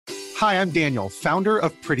Hi, I'm Daniel, founder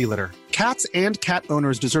of Pretty Litter. Cats and cat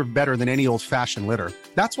owners deserve better than any old-fashioned litter.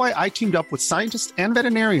 That's why I teamed up with scientists and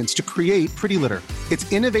veterinarians to create Pretty Litter.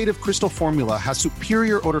 Its innovative crystal formula has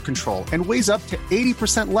superior odor control and weighs up to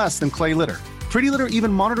 80% less than clay litter. Pretty Litter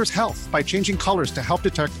even monitors health by changing colors to help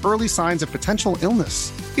detect early signs of potential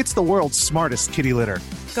illness. It's the world's smartest kitty litter.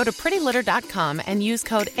 Go to prettylitter.com and use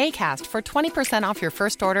code ACAST for 20% off your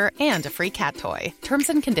first order and a free cat toy. Terms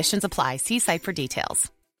and conditions apply. See site for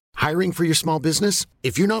details. Hiring for your small business?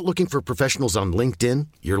 If you're not looking for professionals on LinkedIn,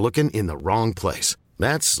 you're looking in the wrong place.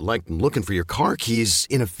 That's like looking for your car keys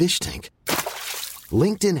in a fish tank.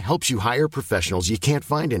 LinkedIn helps you hire professionals you can't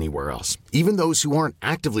find anywhere else, even those who aren't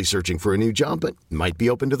actively searching for a new job but might be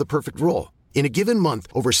open to the perfect role. In a given month,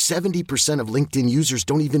 over 70% of LinkedIn users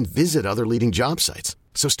don't even visit other leading job sites.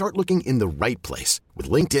 So start looking in the right place. With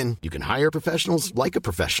LinkedIn, you can hire professionals like a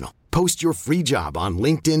professional. Post your free job on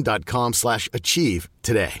linkedin.com/achieve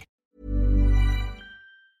today.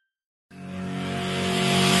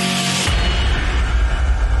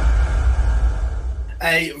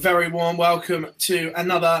 A very warm welcome to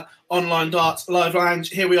another Online Darts Live Lounge.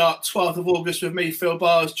 Here we are, 12th of August, with me, Phil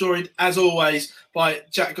Bars, joined as always by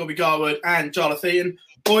Jack Gobby Garwood and Jarlath Eaton.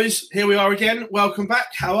 Boys, here we are again. Welcome back.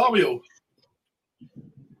 How are we all?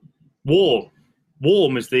 Warm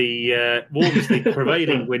is the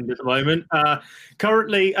prevailing wind at the moment.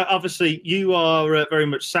 Currently, obviously, you are very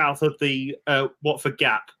much south of the Watford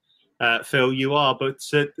Gap, Phil. You are, but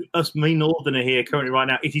us, me Northerner here currently right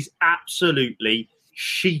now, it is absolutely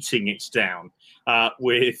sheeting it down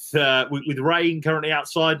with rain currently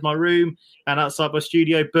outside my room and outside my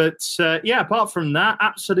studio. But apart from that,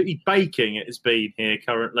 absolutely baking it has been here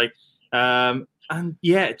currently. And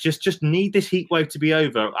yeah, just need this heat wave to be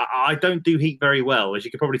over. I don't do heat very well, as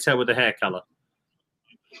you can probably tell with the hair colour.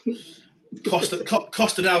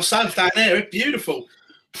 Costa del South down there, beautiful.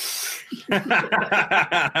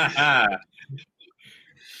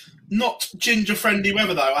 Not ginger-friendly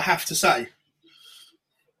weather, though, I have to say.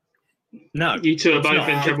 No. You two are both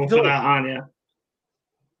in trouble for that, aren't you?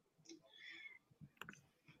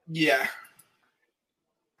 Yeah.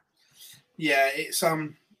 Yeah, it's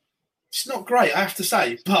not great, I have to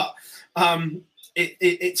say, but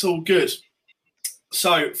it's all good.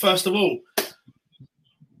 So, first of all,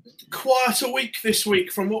 quite a week this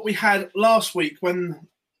week from what we had last week when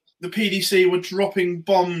the PDC were dropping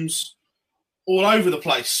bombs all over the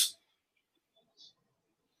place.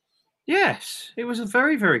 Yes, it was a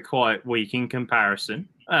very, very quiet week in comparison.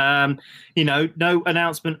 No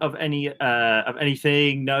announcement of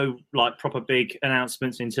anything, no proper big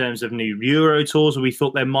announcements in terms of new Euro tours. We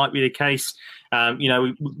thought there might be the case.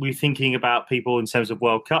 We're thinking about people in terms of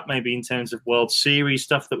World Cup, maybe in terms of World Series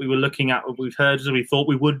stuff that we were looking at. What we've heard, we thought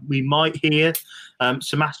we might hear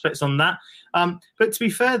some aspects on that. But to be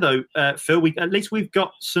fair, though, Phil, we've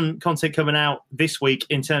got some content coming out this week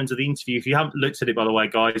in terms of the interview. If you haven't looked at it, by the way,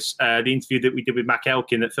 guys, the interview that we did with Mac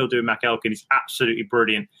Elkin, that Phil did with Mac Elkin, is absolutely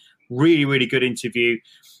brilliant. Really, really good interview.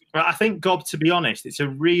 I think, Gob, to be honest, it's a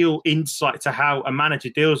real insight to how a manager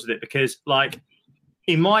deals with it because,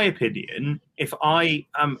 in my opinion, if I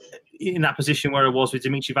am in that position where I was with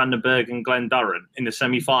Dimitri van den Berg and Glenn Durran in the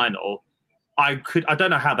semi-final, I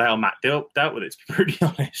don't know how the hell Matt dealt with it, to be pretty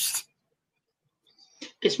honest.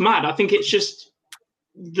 It's mad. I think it's just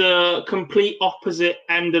the complete opposite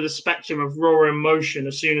end of the spectrum of raw emotion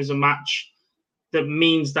as soon as a match that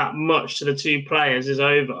means that much to the two players is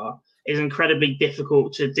over is incredibly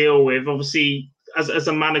difficult to deal with. Obviously, as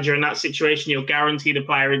a manager in that situation, you'll guarantee the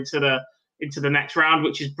player into the next round,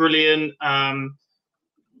 which is brilliant.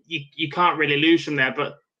 You can't really lose from there.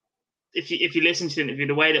 But if you listen to the interview,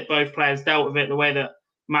 the way that both players dealt with it, the way that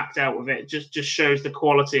Mac dealt with it, just shows the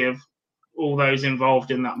quality of all those involved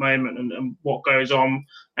in that moment and what goes on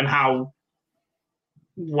and how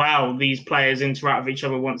well these players interact with each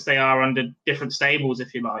other once they are under different stables,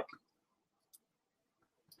 if you like.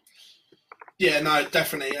 Yeah, no,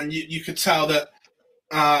 definitely. And you could tell that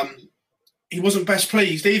he wasn't best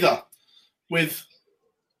pleased either with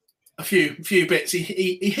a few bits. He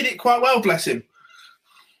hit it quite well, bless him.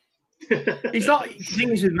 He's not. The thing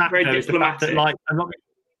is with Matt, though, is the fact that, I'm not.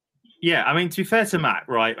 Yeah, I mean, to be fair to Matt,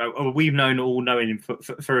 right, we've known him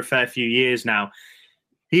for a fair few years now.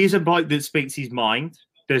 He is a bloke that speaks his mind.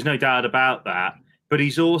 There's no doubt about that. But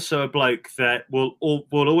he's also a bloke that will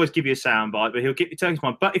always give you a soundbite, but he'll get you telling his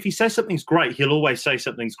mind. But if he says something's great, he'll always say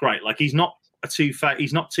something's great. He's not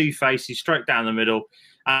he's not two-faced. He's straight down the middle.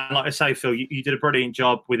 And like I say, Phil, you did a brilliant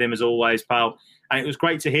job with him as always, pal. And it was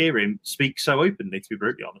great to hear him speak so openly, to be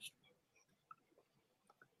brutally honest.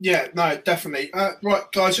 Yeah, no, definitely.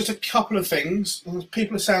 Right, guys, just a couple of things.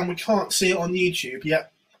 People are saying we can't see it on YouTube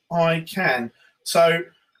yet. I can. So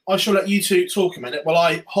I shall let you two talk a minute while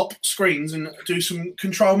I hop screens and do some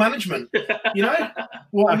control management. You know?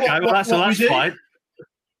 That's fine.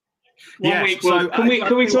 One week. Well,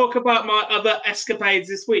 can we talk about my other escapades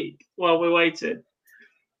this week while we're waiting?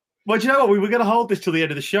 Well, do you know what? We were going to hold this till the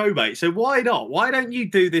end of the show, mate. So why not? Why don't you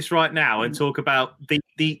do this right now and talk about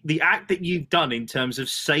the act that you've done in terms of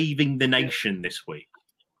saving the nation this week?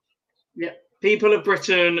 Yeah. People of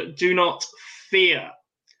Britain, do not fear.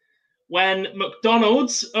 When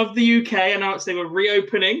McDonald's of the UK announced they were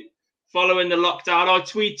reopening following the lockdown, I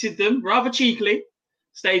tweeted them rather cheekily,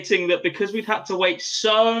 stating that because we'd had to wait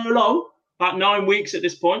so long, about 9 weeks at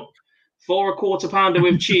this point, for a quarter pounder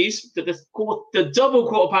with cheese, that the double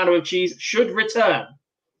quarter pounder with cheese should return.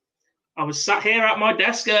 I was sat here at my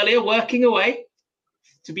desk earlier working away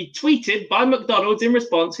to be tweeted by McDonald's in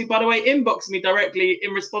response, who, by the way, inboxed me directly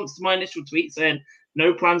in response to my initial tweet saying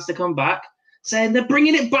no plans to come back, saying they're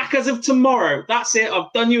bringing it back as of tomorrow. That's it.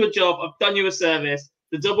 I've done you a job. I've done you a service.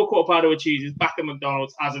 The double quarter pounder with cheese is back at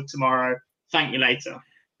McDonald's as of tomorrow. Thank you later.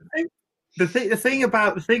 The thing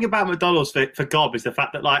about McDonald's for Gob is the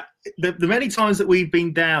fact that, like, the many times that we've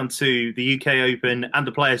been down to the UK Open and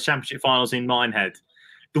the Players' Championship finals in Minehead,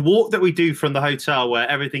 the walk that we do from the hotel where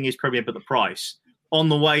everything is premium but the price on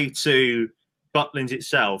the way to Butlins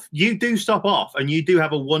itself, you do stop off and you do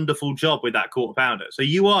have a wonderful job with that quarter pounder. So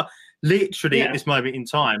you are literally at this moment in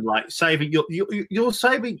time, like, saving you're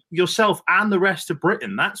saving yourself and the rest of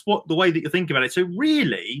Britain. That's what the way that you're thinking about it. So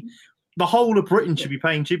really, the whole of Britain should be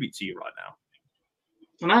paying tribute to you right now.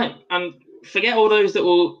 I know. And forget all those that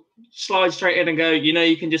will slide straight in and go,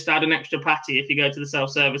 you can just add an extra patty if you go to the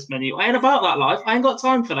self-service menu. I ain't about that life. I ain't got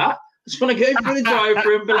time for that. I just want to go through the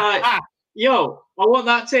drive-thru and be like, yo, I want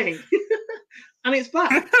that thing. And it's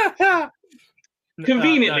back.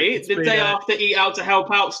 Conveniently, the day after Eat Out to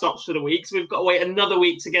Help Out stops for the week, so we've got to wait another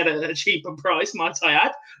week to get it at a cheaper price, might I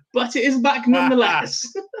add. But it is back nonetheless.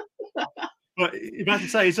 But you have to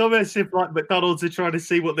say, it's almost as if like McDonald's are trying to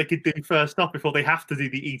see what they could do first off before they have to do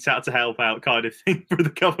the Eat Out to Help Out kind of thing for the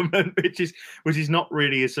government, which is not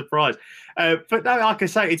really a surprise. But no, like I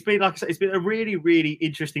say, it's been a really, really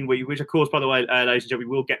interesting week, which of course, by the way, ladies and gentlemen,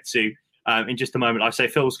 we will get to in just a moment. Like I say,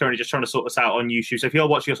 Phil's currently just trying to sort us out on YouTube. So if you're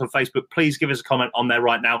watching us on Facebook, please give us a comment on there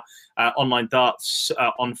right now. Online Darts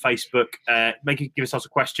on Facebook. Give us a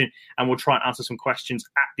question, and we'll try and answer some questions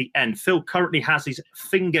at the end. Phil currently has his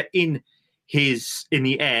finger in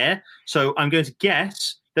the air, so I'm going to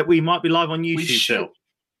guess that we might be live on YouTube. Phil.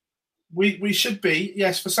 We should be,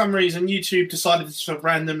 yes. For some reason, YouTube decided to sort of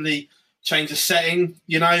randomly change the setting,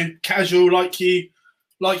 casual like you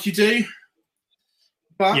do.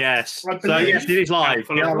 But yes, so yes, it is live.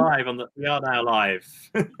 We are live we are now live.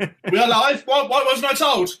 We are live. Why wasn't I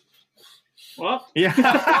told? What? Yeah.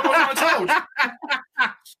 Why wasn't I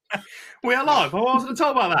told? We are live. I wasn't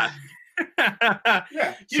told about that.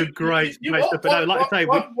 Yeah, it's a great place to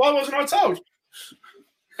why wasn't I told?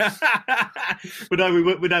 But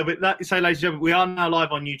like you say, ladies and gentlemen, we are now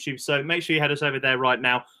live on YouTube, so make sure you head us over there right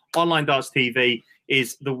now. Online Darts TV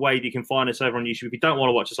is the way that you can find us over on YouTube if you don't want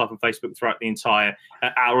to watch us live on Facebook throughout the entire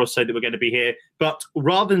hour or so that we're going to be here. But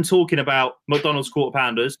rather than talking about McDonald's quarter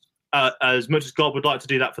pounders, as much as God would like to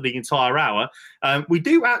do that for the entire hour, we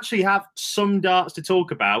do actually have some darts to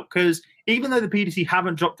talk about, because even though the PDC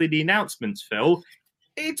haven't dropped the announcements, Phil,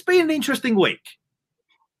 it's been an interesting week.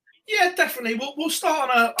 Yeah, definitely. We'll start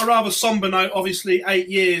on a rather somber note. Obviously, 8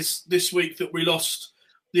 years this week that we lost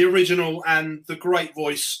the original and the great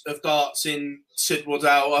voice of darts in Sid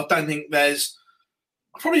Waddell. I don't think there's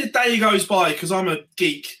probably a day goes by, because I'm a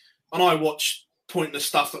geek and I watch pointless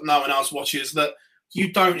stuff that no one else watches, that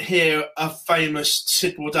you don't hear a famous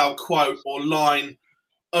Sid Waddell quote or line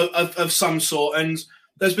of some sort. And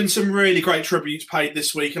there's been some really great tributes paid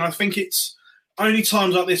this week. And I think it's only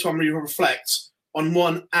times like this when we reflect on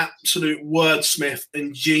one absolute wordsmith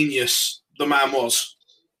and genius the man was.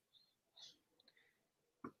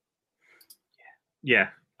 Yeah.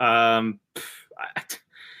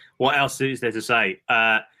 What else is there to say?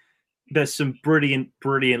 There's some brilliant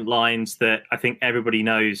lines that I think everybody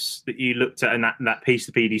knows that you looked at in that piece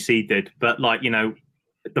the PDC did. But,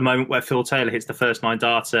 at the moment where Phil Taylor hits the first 9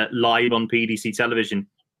 darter live on PDC television,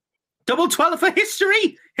 double 12 for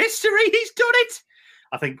history! History! He's done it!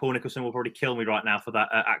 I think Paul Nicholson will probably kill me right now for that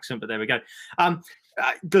accent, but there we go.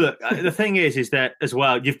 Look, the thing is that as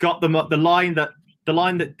well, you've got the line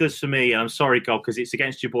that does for me, and I'm sorry, God, because it's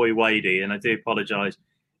against your boy Wadey, and I do apologise,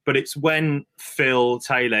 but it's when Phil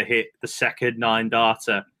Taylor hit the second 9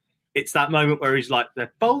 darter. It's that moment where he's like,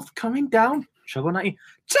 they're both coming down,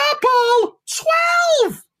 double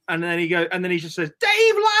 12! And then he just says,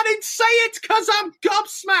 Dave Lanning, say it because I'm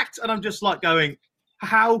gobsmacked. And I'm just like going,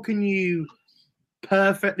 how can you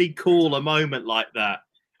perfectly call a moment like that?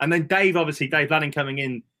 And then Dave Lanning coming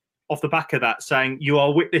in off the back of that saying, you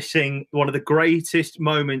are witnessing one of the greatest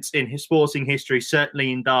moments in his sporting history,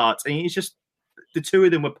 certainly in darts. And it's just, the two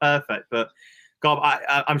of them were perfect. But God,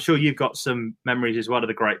 I'm sure you've got some memories as well of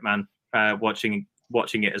the great man watching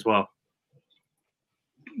it as well.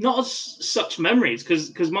 Not as such memories,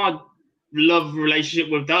 because my love relationship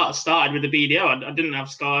with darts started with the BDO. I didn't have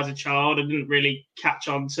Sky as a child. I didn't really catch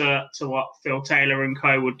on to what Phil Taylor and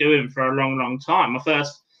co were doing for a long, long time. My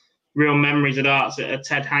first real memories of darts are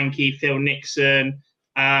Ted Hankey, Phil Nixon,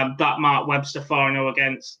 that Mark Webster final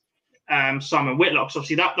against Simon Whitlock. So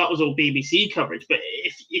obviously that was all BBC coverage. But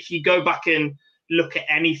if you go back and look at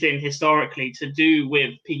anything historically to do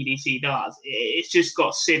with PDC darts, it's just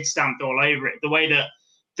got Sid stamped all over it. The way that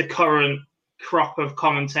the current crop of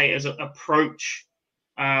commentators approach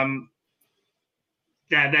their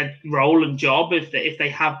role and job, if they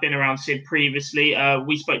have been around Sid previously.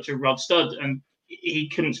 We spoke to Rod Studd, and he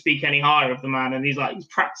couldn't speak any higher of the man. And he's like, he's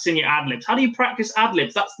practicing your ad-libs. How do you practice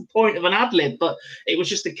ad-libs? That's the point of an ad-lib. But it was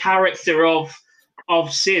just the character of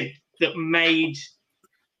Sid that made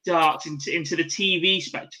darts into the TV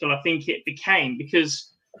spectacle I think it became, because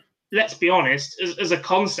let's be honest, as a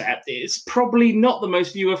concept, it's probably not the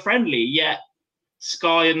most viewer-friendly, yet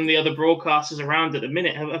Sky and the other broadcasters around at the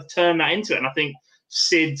minute have turned that into it. And I think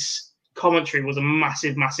Sid's commentary was a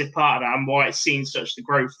massive, massive part of that, and why it's seen such the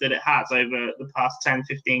growth that it has over the past 10,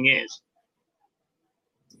 15 years.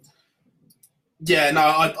 Yeah, no,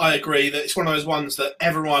 I agree that it's one of those ones that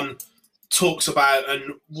everyone talks about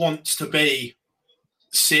and wants to be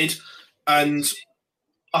Sid. And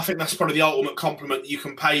I think that's probably the ultimate compliment you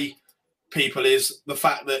can pay people, is the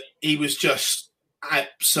fact that he was just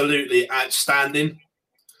absolutely outstanding.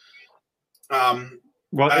 Well,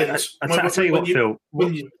 I'll tell you what, Phil.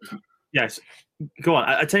 Yes, go on.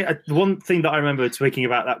 I tell you the one thing that I remember tweaking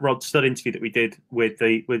about that Rod Studd interview that we did with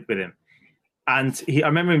him, and I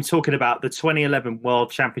remember him talking about the 2011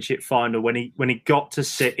 World Championship final when he got to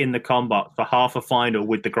sit in the combat for half a final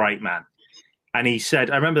with the great man. And he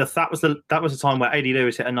said, I remember that was the time where A.D.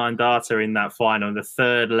 Lewis hit a 9-darter in that final, in the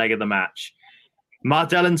third leg of the match.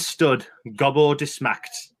 Mardell and Studd, gobble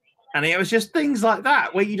dismacked. And it was just things like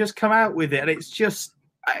that where you just come out with it. And it's just,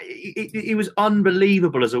 it was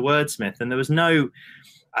unbelievable as a wordsmith. And there was no,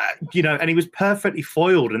 and he was perfectly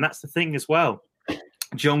foiled. And that's the thing as well.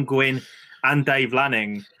 John Gwynn and Dave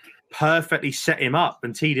Lanning perfectly set him up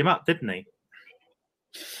and teed him up, didn't he?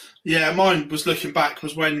 Yeah, mine was looking back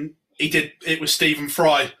was when he did it with Stephen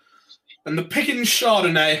Fry and the Piggins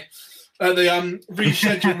Chardonnay at the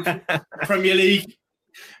rescheduled Premier League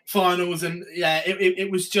finals, and yeah, it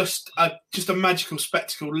was just a magical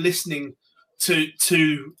spectacle listening to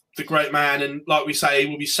the great man. And like we say, he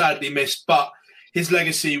will be sadly missed, but his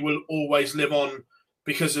legacy will always live on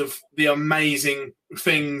because of the amazing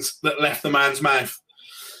things that left the man's mouth.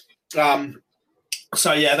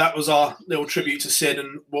 So yeah, that was our little tribute to Sid,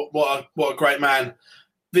 and what a great man.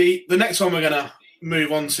 The next one we're going to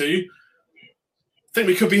move on to, I think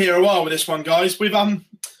we could be here a while with this one, guys. We've Raymond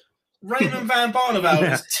van Barneveld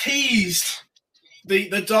has teased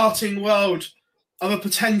the darting world of a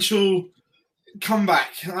potential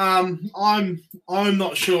comeback. I'm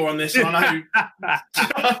not sure on this. I know.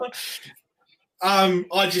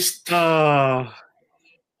 I just that's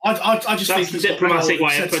think the diplomatic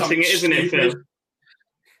way of putting it, isn't it, Phil?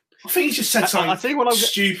 I think he's just said something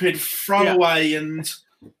stupid, throwaway, and.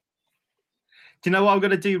 Do you know what I'm going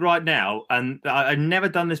to do right now? And I've never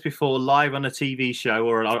done this before live on a TV show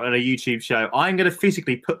or on a YouTube show. I'm going to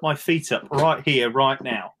physically put my feet up right here, right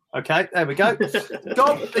now. Okay, there we go.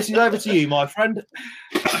 Dom, this is over to you, my friend.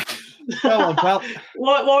 Go on, pal.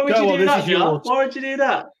 Why would you do that, John? Why would you do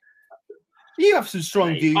that? You have some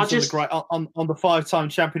strong views on the 5-time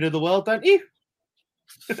champion of the world, don't you?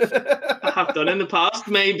 I have done in the past,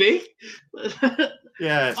 maybe.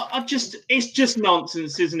 Yeah, it's just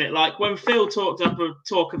nonsense, isn't it? Like when Phil talk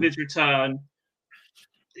of his return,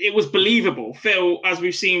 it was believable. Phil, as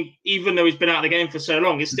we've seen, even though he's been out of the game for so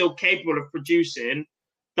long, is still capable of producing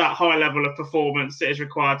that high level of performance that is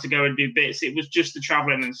required to go and do bits. It was just the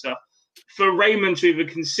travelling and stuff. For Raymond to even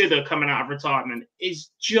consider coming out of retirement is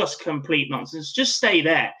just complete nonsense. Just stay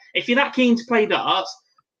there. If you're that keen to play darts,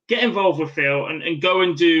 get involved with Phil and go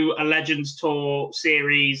and do a Legends Tour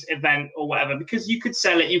series, event or whatever, because you could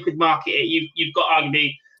sell it, you could market it. You've got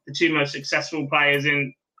arguably the two most successful players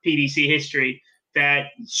in PDC history. That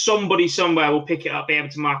somebody somewhere will pick it up, be able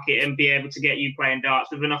to market it and be able to get you playing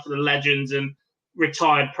darts with enough of the legends and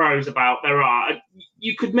retired pros about there are,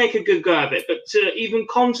 you could make a good go of it. But to even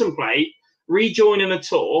contemplate rejoining a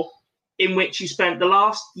tour in which you spent the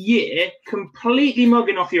last year completely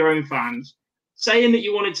mugging off your own fans, saying that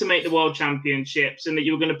you wanted to make the World Championships and that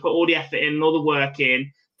you were going to put all the effort in and all the work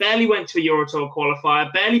in, barely went to a Euro Tour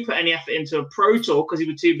qualifier, barely put any effort into a Pro Tour because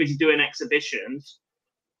he was too busy doing exhibitions.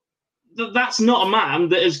 That's not a man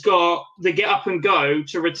that has got the get up and go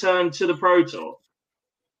to return to the Pro Tour.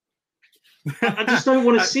 I just don't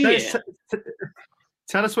want to see it.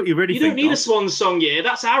 Tell us what you really think. You don't need a swan song year.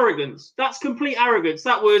 That's arrogance. That's complete arrogance.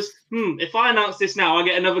 That was, if I announce this now, I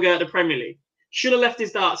get another go at the Premier League. Should have left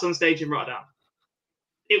his darts on stage in Rotterdam.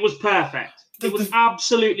 It was perfect. It was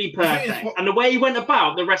absolutely perfect. And the way he went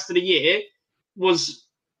about the rest of the year was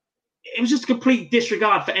just a complete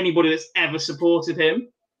disregard for anybody that's ever supported him.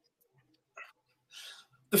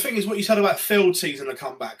 The thing is what you said about Field season a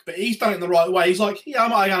comeback, but he's done it in the right way. He's like, I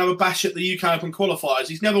might have a bash at the UK Open qualifiers.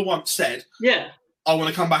 He's never once said, I want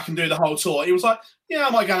to come back and do the whole tour. He was like, I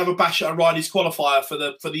might go and have a bash at a Riley's qualifier for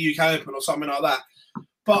the UK Open or something like that.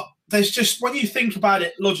 But there's just, when you think about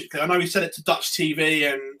it logically, I know he said it to Dutch TV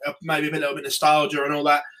and maybe a little bit of nostalgia and all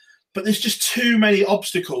that, but there's just too many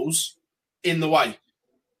obstacles in the way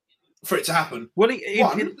for it to happen. Well,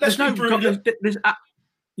 let's be brutal.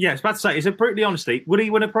 Yeah, I was about to say, is it brutally honestly, would he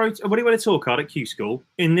win a tour card at Q School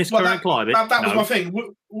in this current climate? That was my thing.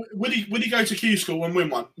 Would he go to Q School and win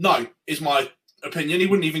one? No, is my opinion. He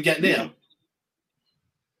wouldn't even get near.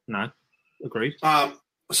 No, agreed.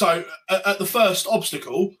 So at the first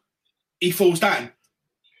obstacle, he falls down.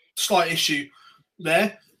 Slight issue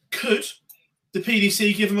there. Could the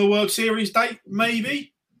PDC give him a World Series date?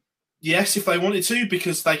 Maybe. Yes, if they wanted to,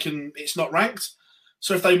 because they can. It's not ranked.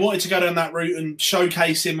 So if they wanted to go down that route and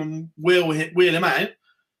showcase him and wheel him out,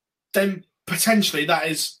 then potentially that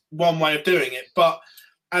is one way of doing it. But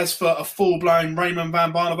as for a full-blown Raymond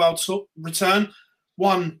van Barneveld return,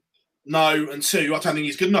 one, no, and two, I don't think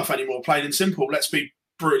he's good enough anymore, plain and simple. Let's be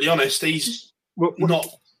brutally honest. He's not...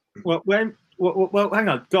 Well, hang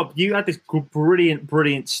on. Gob, you had this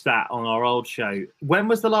brilliant stat on our old show. When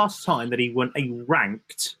was the last time that he won a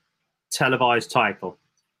ranked televised title?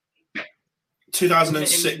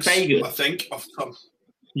 2006, I think.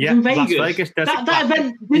 Yeah, in Vegas. Las Vegas that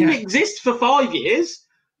event didn't exist for 5 years.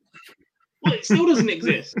 Well, it still doesn't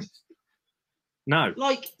exist. No.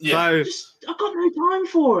 I've got no time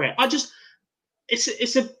for it.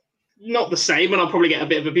 It's not the same, and I'll probably get a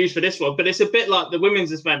bit of abuse for this one, but it's a bit like the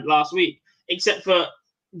women's event last week, except for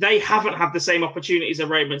they haven't had the same opportunities that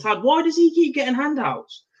Raymond's had. Why does he keep getting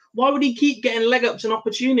handouts? Why would he keep getting leg ups and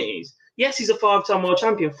opportunities? Yes, he's a 5-time world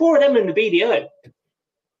champion. 4 of them in the BDO.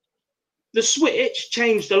 The switch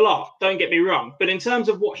changed a lot, don't get me wrong. But in terms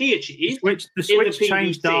of what he achieved... The switch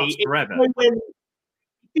changed darts forever.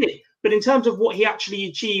 But in terms of what he actually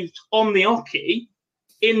achieved on the hockey,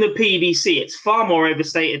 in the PDC, it's far more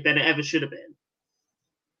overstated than it ever should have been.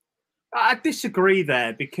 I disagree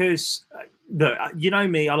there because... Look, you know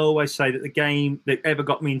me, I'll always say that the game that ever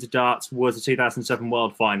got me into darts was the 2007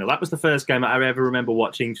 World Final. That was the first game I ever remember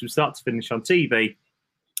watching from start to finish on TV,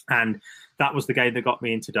 and that was the game that got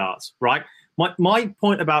me into darts, right? My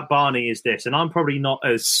point about Barney is this, and I'm probably not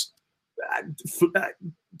as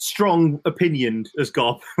strong opinioned as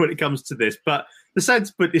Gob when it comes to this, but the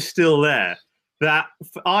sentiment is still there that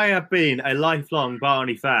I have been a lifelong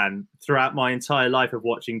Barney fan throughout my entire life of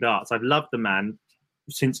watching darts. I've loved the man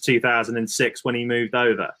since 2006 when he moved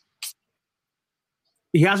over.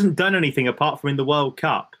 He hasn't done anything apart from in the World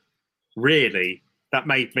Cup, really, that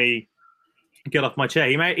made me get off my chair.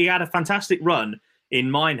 He had a fantastic run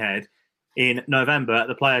in Minehead in November at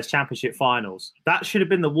the Players' Championship Finals. That should have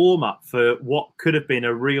been the warm-up for what could have been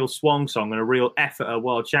a real swan song and a real effort at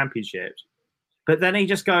World Championships. But then he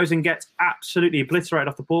just goes and gets absolutely obliterated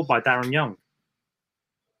off the board by Darren Young.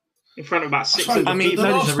 In front of about 6 of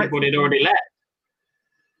everybody had already left.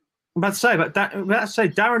 I'm about to say,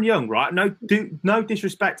 Darren Young, right? No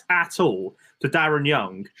disrespect at all to Darren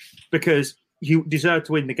Young, because he deserved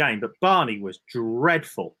to win the game, but Barney was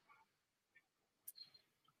dreadful.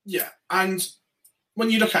 Yeah, and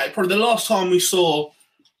when you look at it, probably the last time we saw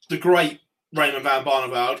the great Raymond van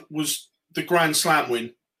Barneveld was the Grand Slam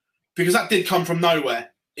win, because that did come from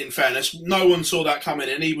nowhere, in fairness. No one saw that coming,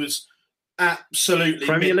 and he was absolutely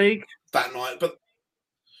Premier League that night. But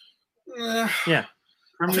yeah.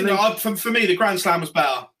 I think for me, the Grand Slam was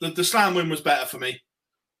better. The Slam win was better for me.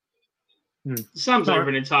 Slam's over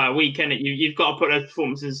an entire weekend. You've got to put those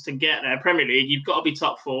performances to get there. Premier League, you've got to be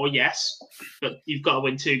top 4, yes, but you've got to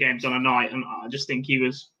win 2 games on a night. And I just think he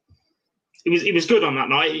was good on that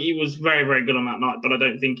night. He was very, very good on that night, but I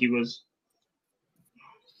don't think he was.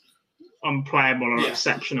 unplayable or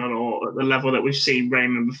exceptional or at the level that we've seen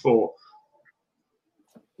Raymond before.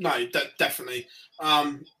 No, definitely.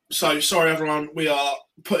 So sorry, everyone. We are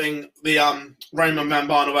putting the Raymond Van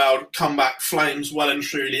Barneveld comeback flames well and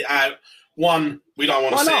truly out. One, we don't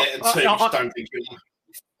want to see it, and two, we just don't think we will.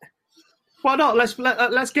 Why not?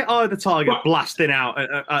 Let's get Eye of the Tiger blasting out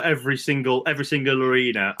at every single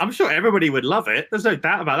arena. I'm sure everybody would love it. There's no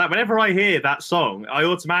doubt about that. Whenever I hear that song, I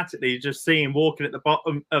automatically just see him walking at the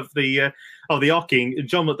bottom of the Ocking,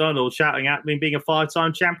 John McDonald shouting at me, being a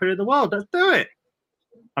 5-time champion of the world. Let's do it.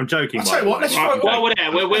 I'm joking. I'll tell you what. While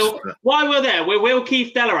we're there, we'll wheel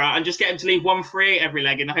Keith Deller out and just get him to leave 1-3 every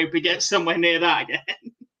leg, and I hope he gets somewhere near that again.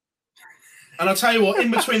 And I'll tell you what,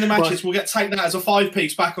 in between the matches, we'll take that as a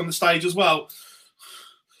 5-piece back on the stage as well.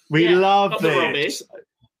 We love this.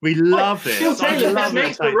 We love this. Phil Taylor's best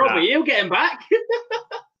mates for Robbie. He'll get him back.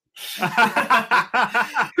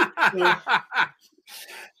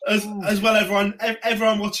 As well,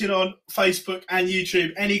 everyone watching on Facebook and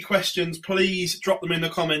YouTube, any questions, please drop them in the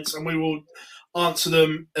comments and we will answer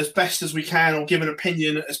them as best as we can, or give an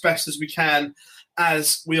opinion as best as we can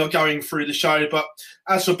as we are going through the show. But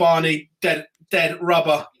as for Barney, dead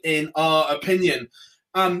rubber in our opinion.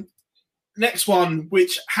 Next one,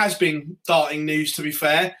 which has been darting news, to be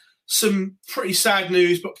fair, some pretty sad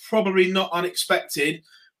news, but probably not unexpected.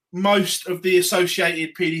 Most of the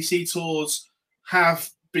associated PDC tours have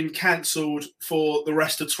been cancelled for the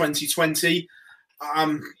rest of 2020.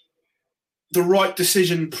 The right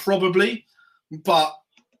decision, probably, but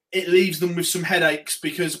it leaves them with some headaches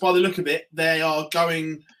because by the look of it, they are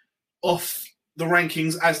going off the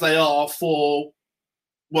rankings as they are for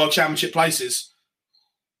World Championship places.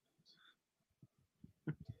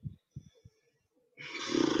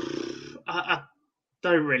 I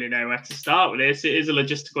don't really know where to start with this. It is a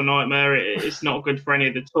logistical nightmare. It's not good for any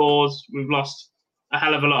of the tours. We've lost a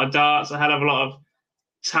hell of a lot of darts, a hell of a lot of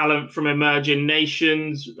talent from emerging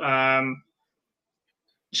nations.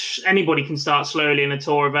 Anybody can start slowly in a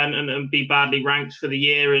tour event and be badly ranked for the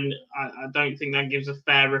year, and I don't think that gives a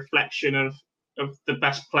fair reflection of the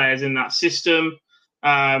best players in that system.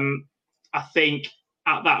 I think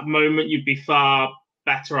at that moment you'd be far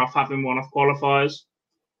better off having one-off qualifiers,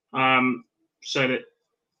 so that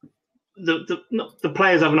the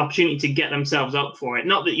players have an opportunity to get themselves up for it.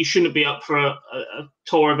 Not that you shouldn't be up for a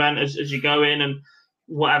tour event as you go in and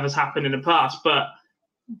whatever's happened in the past, but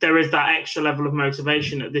there is that extra level of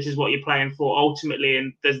motivation that this is what you're playing for ultimately,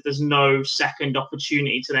 and there's no second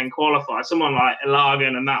opportunity to then qualify. Someone like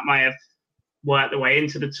Ilagan and that may have worked their way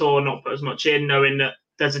into the tour, not put as much in, knowing that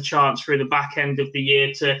there's a chance through the back end of the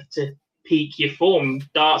year to peak your form.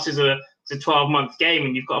 Darts is a 12-month game,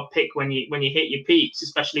 and you've got to pick when you hit your peaks,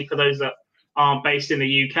 especially for those that aren't based in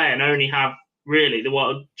the UK and only have really the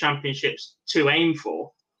World Championships to aim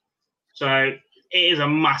for. So it is a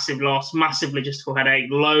massive loss, massive logistical headache,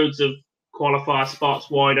 loads of qualifier spots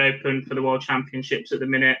wide open for the World Championships at the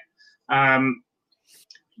minute.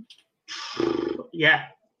 Yeah.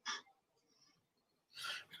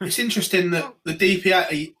 It's interesting that the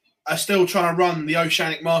DPA are still trying to run the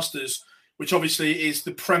Oceanic Masters, which obviously is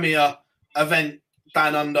the premier event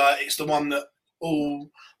down under. It's the one that all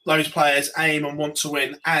those players aim and want to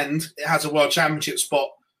win, and it has a World Championship spot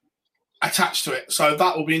attached to it. So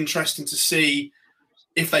that will be interesting to see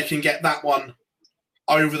if they can get that one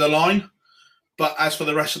over the line. But as for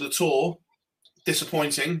the rest of the tour,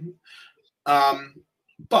 disappointing.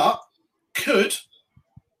 But could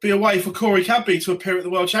be a way for Corey Cadby to appear at the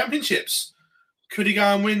World Championships. Could he go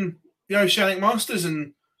and win the Oceanic Masters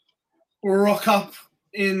and rock up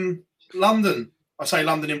in London? I say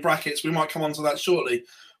London in brackets. We might come on to that shortly.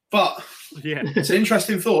 But yeah, it's an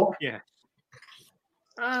interesting thought. Yeah.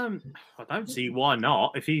 I don't see why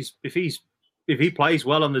not. If he plays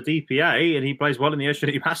well on the DPA and he plays well in the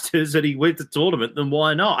Oceanic Masters and he wins the tournament, then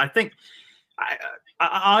why not? I think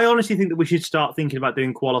I honestly think that we should start thinking about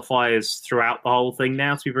doing qualifiers throughout the whole thing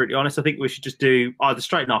now, to be brutally honest. I think we should just do either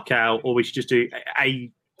straight knockout or we should just do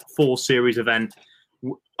a 4-series event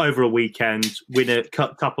over a weekend, win a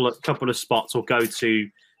couple of spots or go to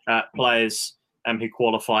players who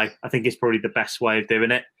qualify. I think it's probably the best way of doing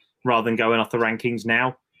it rather than going off the rankings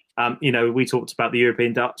now. We talked about the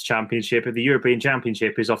European Darts Championship, and the European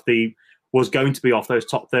Championship was going to be off those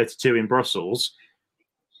top 32 in Brussels,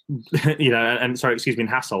 in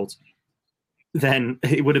Hasselt. Then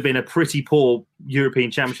it would have been a pretty poor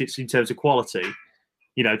European Championships in terms of quality.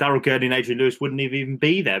 Darryl Gurney and Adrian Lewis wouldn't even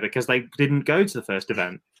be there because they didn't go to the first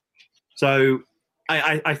event. So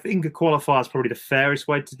I think a qualifier is probably the fairest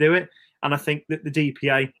way to do it. And I think that the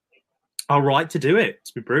DPA are right to do it,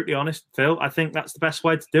 to be brutally honest, Phil. I think that's the best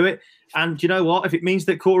way to do it. And you know what? If it means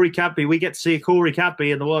that we get to see Corey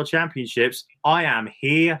Cadby in the World Championships, I am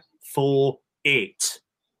here for it.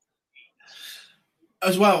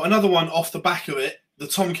 As well, another one off the back of it, the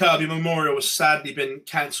Tom Kirby Memorial has sadly been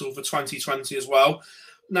cancelled for 2020 as well.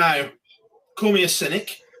 Now, call me a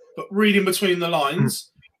cynic, but reading between the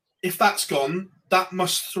lines, if that's gone, that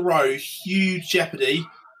must throw huge jeopardy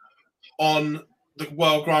on the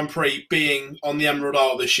World Grand Prix being on the Emerald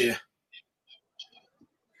Isle this year.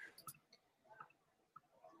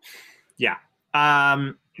 Yeah.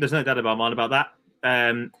 There's no doubt about mine about that.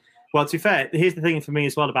 Well, to be fair, here's the thing for me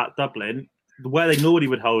as well about Dublin. Where they normally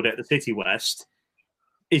would hold it, the City West,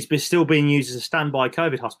 is still being used as a standby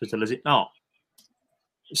COVID hospital, is it not?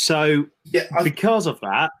 So, because of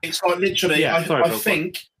that... It's like literally, I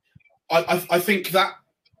think that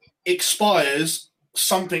expires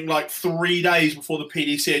something like 3 days before the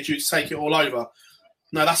PDC are due to take it all over.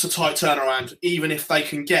 No, that's a tight turnaround, even if they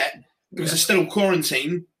can get... Because there's still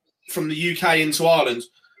quarantine from the UK into Ireland.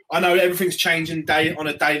 I know everything's changing on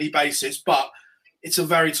a daily basis, but it's a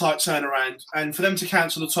very tight turnaround. And for them to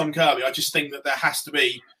cancel the Tom Kirby, I just think that there has to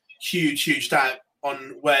be huge doubt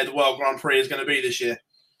on where the World Grand Prix is going to be this year.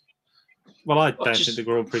 Well, I don't think the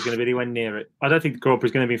Grand Prix is going to be anywhere near it. I don't think the Grand Prix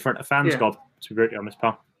is going to be in front of fans, God, to be brutally honest,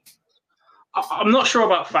 pal. I'm not sure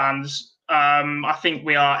about fans. I think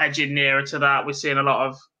we are edging nearer to that. We're seeing a lot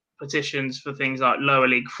of petitions for things like lower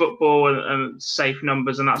league football and safe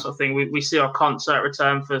numbers and that sort of thing. We see our concert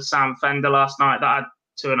return for Sam Fender last night that had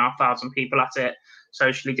 2,500 people at it,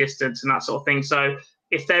 socially distanced and that sort of thing. So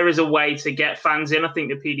if there is a way to get fans in, I think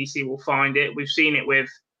the PDC will find it. We've seen it with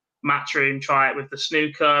Matchroom, try it with the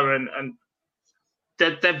snooker, and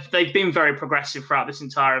they've been very progressive throughout this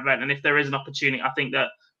entire event. And if there is an opportunity, I think that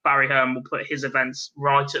Barry Hearn will put his events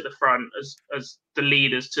right at the front as the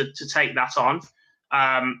leaders to take that on.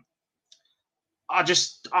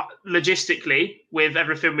 Logistically, with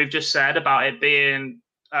everything we've just said about it being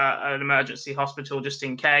an emergency hospital just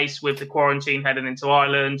in case, with the quarantine heading into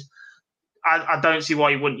Ireland, I don't see why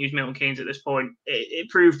you wouldn't use Milton Keynes at this point. It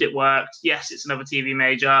proved it worked. Yes, it's another TV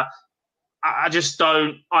major. I just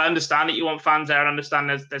don't. I understand that you want fans there, and understand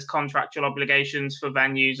there's contractual obligations for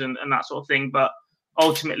venues and that sort of thing. But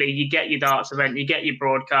ultimately, you get your darts event, you get your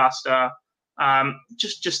broadcaster.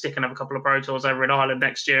 Just stick another couple of Pro Tours over in Ireland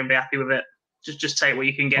next year and be happy with it. Just take what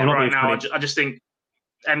you can get right now. I just think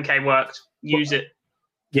MK worked. Use it.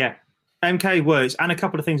 Yeah. MK works, and a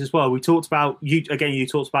couple of things as well. We talked about you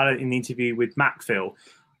talked about it in the interview with Mac, Phil,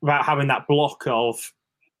 about having that block of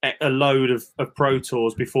a load of Pro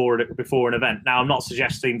Tours before an event. Now, I'm not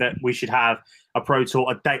suggesting that we should have a Pro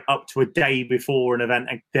Tour up to a day before an event,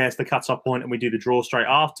 and there's the cut-off point, and we do the draw straight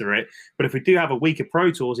after it. But if we do have a week of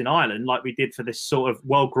Pro Tours in Ireland, like we did for this sort of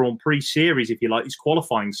World Grand Prix series, if you like, this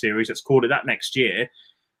qualifying series, let's call it that next year,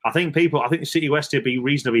 I think the City West would be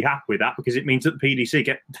reasonably happy with that, because it means that the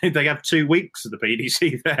PDC they have 2 weeks of the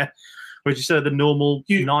PDC there, which is the normal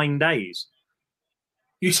 9 days.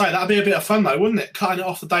 You say that'd be a bit of fun though, wouldn't it? Cutting it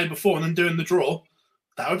off the day before and then doing the draw.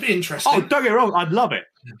 That would be interesting. Oh, don't get me wrong, I'd love it.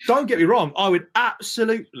 Don't get me wrong, I would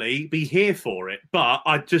absolutely be here for it, but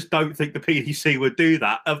I just don't think the PDC would do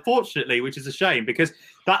that, unfortunately, which is a shame, because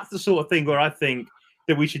that's the sort of thing where I think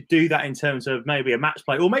that we should do that in terms of maybe a match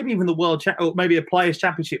play, or maybe even or maybe a Players'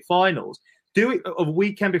 Championship finals. Do it a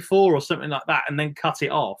weekend before or something like that, and then cut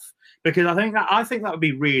it off. Because I think that would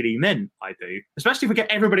be really mint. I do, especially if we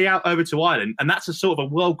get everybody out over to Ireland, and that's a sort of a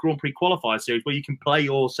World Grand Prix qualifier series where you can play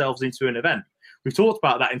yourselves into an event. We've talked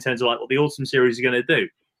about that in terms of like what the Autumn Series is going to do.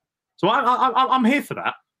 So I'm here for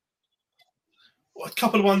that. Well, a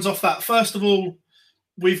couple of ones off that. First of all,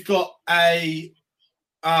 we've got a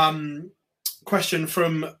question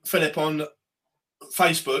from Philip on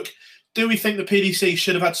Facebook. Do we think the PDC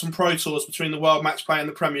should have had some Pro Tours between the World Match Play and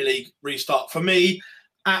the Premier League restart? For me,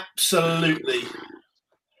 absolutely.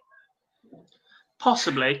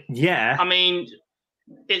 Possibly. Yeah. I mean,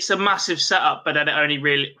 it's a massive setup, but then it only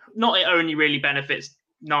really benefits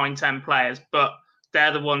 9-10 players, but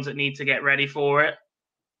they're the ones that need to get ready for it.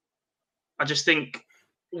 I just think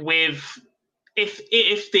if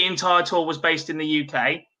the entire tour was based in the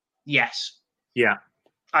UK, yes. Yeah.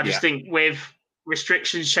 I just think with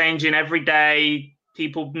restrictions changing every day,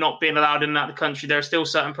 people not being allowed in and out of the country, there are still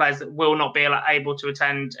certain players that will not be able to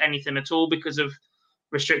attend anything at all because of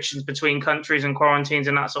restrictions between countries and quarantines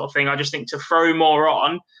and that sort of thing. I just think to throw more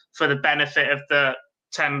on for the benefit of the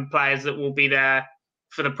 10 players that will be there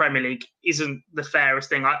for the Premier League isn't the fairest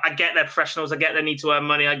thing. I get they're professionals. I get they need to earn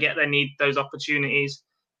money. I get they need those opportunities.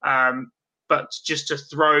 But just to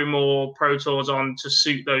throw more Pro Tours on to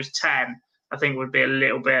suit those 10, I think would be a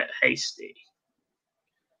little bit hasty.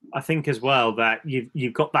 I think as well that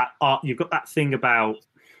you've got that thing about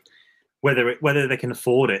whether they can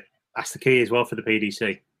afford it. That's the key as well for the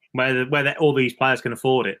PDC. Whether all these players can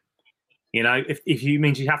afford it. You know, if you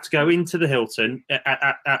means you have to go into the Hilton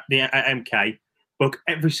at MK, book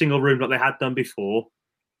every single room like they had done before,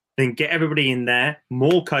 then get everybody in there,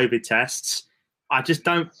 more COVID tests. I just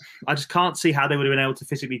can't see how they would have been able to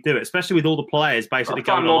physically do it, especially with all the players basically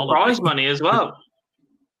going on more prize money as well.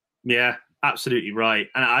 Yeah, absolutely right.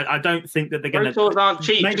 And I don't think that they're going to. Pro Tours aren't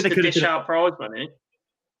cheap just to dish out prize money.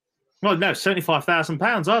 Well, no,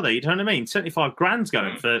 £75,000 are they? You know what I mean? 75 grand's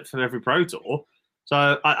going for every Pro Tour.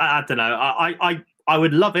 So I don't know. I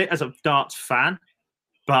would love it as a darts fan,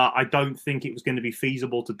 but I don't think it was going to be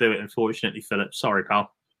feasible to do it. Unfortunately, Philip. Sorry,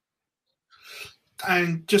 pal.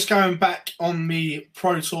 And just going back on the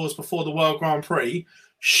Pro Tours before the World Grand Prix,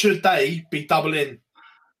 should they be double in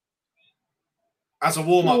as a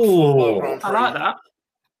warm-up for the World Grand Prix? I like that.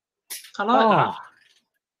 That.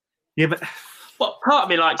 Yeah, but part of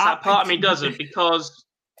me likes that, part of me doesn't, because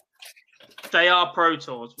they are Pro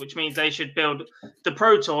Tours, which means they should build... The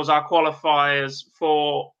Pro Tours are qualifiers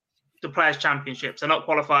for the Players' Championships. They're not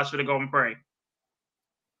qualifiers for the Grand Prix.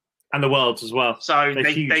 And the Worlds as well. So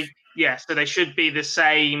so they should be the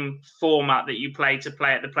same format that you play at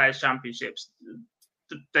the Players' Championships.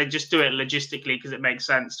 They just do it logistically because it makes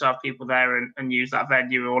sense to have people there and use that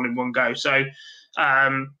venue all in one go. So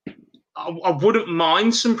I wouldn't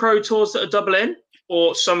mind some Pro Tours that are double in,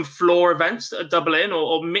 or some floor events that are double in,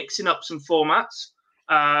 or mixing up some formats.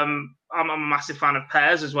 I'm a massive fan of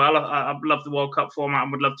pairs as well. I love the World Cup format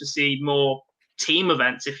and would love to see more team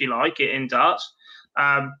events, if you like, in darts.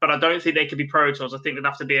 But I don't think they could be Pro Tours. I think there'd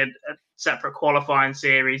have to be a separate qualifying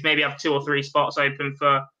series, maybe have 2 or 3 spots open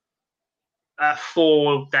for a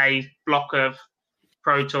 4-day block of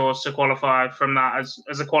Pro Tours to qualify from that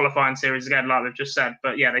as a qualifying series, again, like we've just said.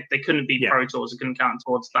 But yeah, they couldn't be Pro Tours. They couldn't count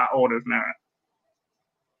towards that order of merit.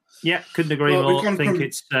 Yeah, couldn't agree more. I think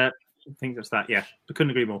that's that. Yeah, I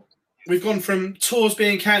couldn't agree more. We've gone from tours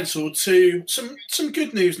being cancelled to some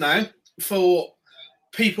good news now for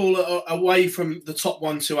people that are away from the top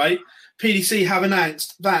 128. PDC have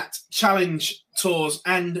announced that challenge tours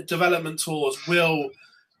and development tours will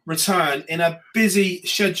return in a busy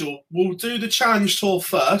schedule. We'll do the challenge tour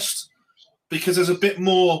first because there's a bit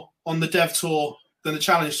more on the dev tour than the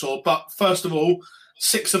challenge tour. But first of all,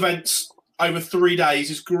 6 events over 3 days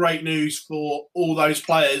is great news for all those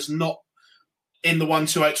players not in the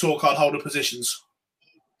 128 tour card holder positions.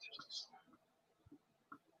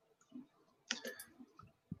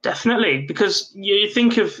 Definitely, because you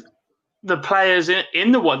think of the players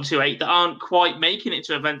in the 128 that aren't quite making it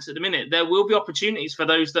to events at the minute. There will be opportunities for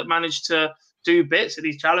those that manage to do bits of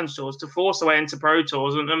these challenge tours to force their way into Pro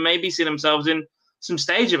Tours and maybe see themselves in some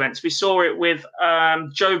stage events. We saw it with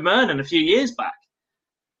Joe Mernon a few years back.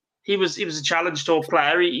 He was a challenge tour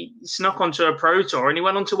player. He snuck onto a Pro Tour and he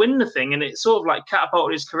went on to win the thing, and it sort of like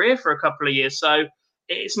catapulted his career for a couple of years. So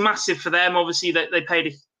it's massive for them. Obviously, that they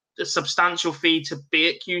paid a substantial fee to be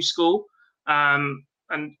at Q School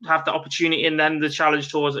and have the opportunity, and then the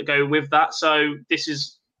challenge tours that go with that. So this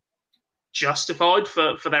is justified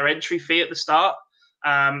for their entry fee at the start,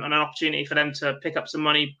 and an opportunity for them to pick up some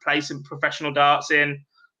money, play some professional darts in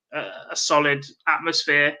a solid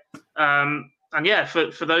atmosphere. And yeah,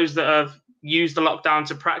 for those that have used the lockdown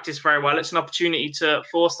to practice very well, it's an opportunity to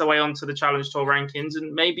force their way onto the challenge tour rankings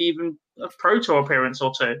and maybe even a Pro Tour appearance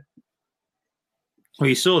or 2. Well,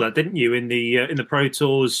 you saw that, didn't you, in the Pro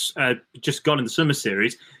Tours just gone in the Summer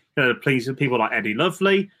Series? People like Eddie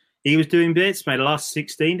Lovely, he was doing bits, made a last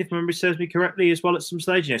 16, if memory serves me correctly, as well at some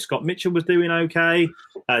stage. You know, Scott Mitchell was doing okay.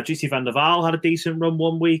 GC Van der Waal had a decent run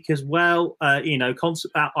one week as well. Ian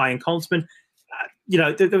Consman.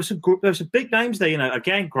 There were some big names there. You know,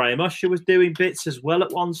 again, Graham Usher was doing bits as well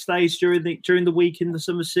at one stage during the week in the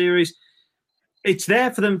Summer Series. It's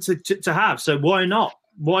there for them to have. So why not?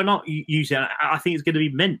 Why not use it? I think it's going to be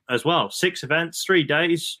mint as well. 6 events, 3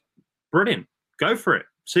 days, brilliant. Go for it.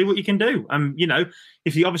 See what you can do.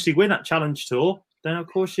 If you obviously win that challenge tour, then of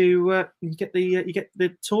course you get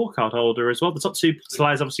the tour card holder as well. The top 2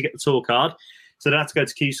 players obviously get the tour card, so they have to go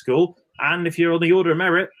to Q School. And if you're on the Order of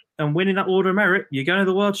Merit and winning that Order of Merit, you're going to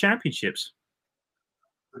the World Championships.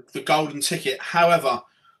 The golden ticket. However,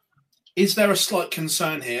 is there a slight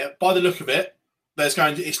concern here? By the look of it,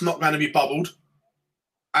 it's not going to be bubbled.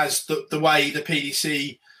 As the way the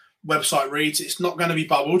PDC website reads, it's not going to be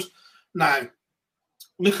bubbled. Now,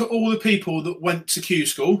 look at all the people that went to Q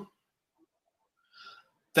School.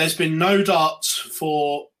 There's been no darts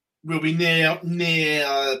will be near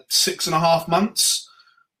 6.5 months.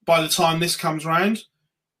 by the time this comes round,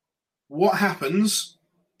 what happens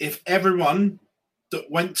if everyone that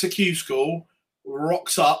went to Q School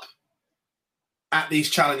rocks up at these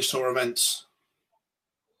Challenge Tour events?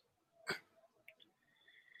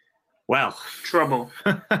 Well, Trouble.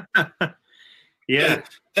 Yeah.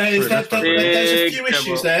 There's a few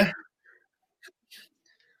issues there.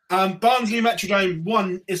 Barnsley Metrodome,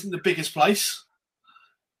 1, isn't the biggest place.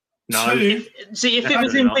 No. 2, if it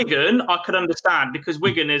was in Wigan, I could understand, because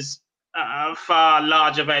Wigan is a far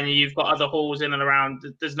larger venue. You've got other halls in and around.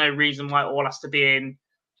 There's no reason why it all has to be in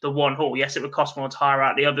the one hall. Yes, it would cost more to hire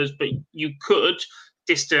out the others, but you could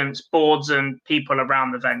distance boards and people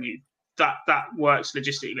around the venue. That works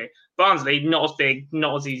logistically. Barnsley, not as big,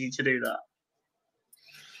 not as easy to do that.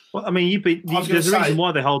 Well, I mean, there's a reason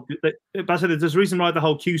why they hold. There's a reason why the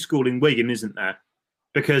whole Q School in Wigan, isn't there?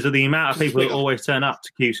 Because of the amount of people that always turn up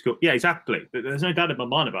to Q School. Yeah, exactly. There's no doubt in my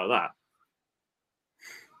mind about that.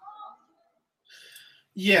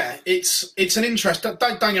 Yeah, it's an interest. Don't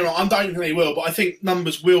get me wrong. I don't think they will, but I think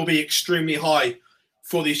numbers will be extremely high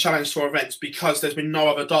for these Challenge Tour events because there's been no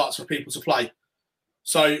other darts for people to play.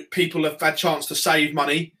 So people have had a chance to save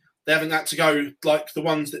money. They haven't had to go like the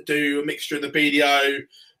ones that do a mixture of the BDO,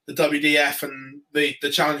 the WDF, and the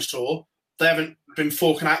Challenge Tour. They haven't been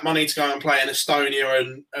forking out money to go and play in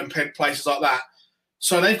Estonia and places like that.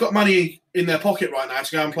 So they've got money in their pocket right now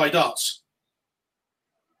to go and play darts.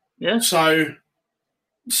 Yeah. So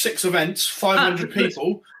 6 events, 500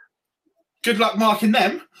 people. Good luck marking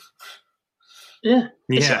them. Yeah.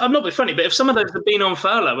 I'm not being funny, but if some of those have been on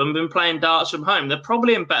furlough and been playing darts from home, they're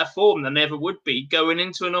probably in better form than they ever would be going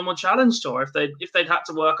into a normal Challenge Tour. If they'd had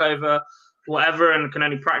to work over whatever and can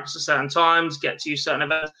only practice at certain times, get to certain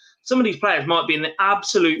events, some of these players might be in the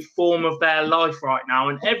absolute form of their life right now,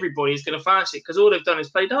 and everybody's going to fancy it because all they've done is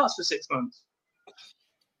play darts for 6 months.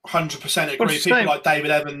 100% agree. People like David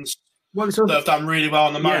Evans that have done really well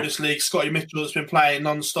in the Modus League, Scotty Mitchell that's been playing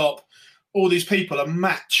non-stop. All these people are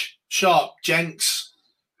match sharp. Jenks.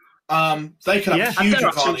 They could have a huge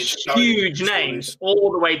advantage. Huge names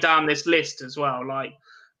all the way down this list as well, like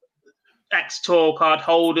ex-tour card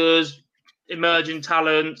holders, emerging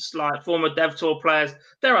talents, like former Dev Tour players.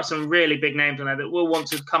 There are some really big names on there that will want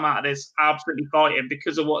to come out of this absolutely fighting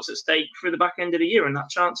because of what's at stake for the back end of the year and that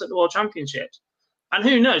chance at the World Championships. And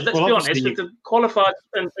who knows? Let's be honest, with the qualified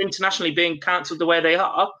and internationally being cancelled the way they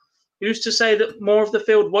are, who's to say that more of the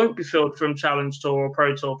field won't be filled from Challenge Tour or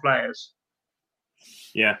Pro Tour players?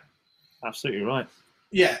 Yeah, absolutely right.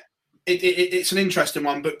 Yeah, it's an interesting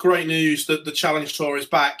one, but great news that the Challenge Tour is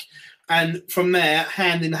back. And from there,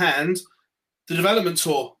 hand in hand, the Development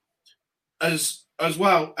Tour as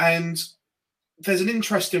well. And there's an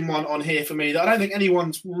interesting one on here for me that I don't think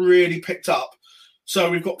anyone's really picked up. So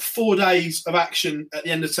we've got 4 days of action at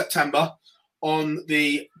the end of September on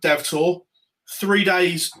the Dev Tour, 3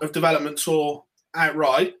 days of Development Tour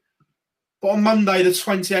outright. But on Monday, the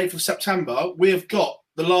 28th of September, we have got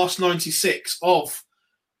the last 96 of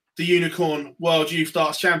the Unicorn World Youth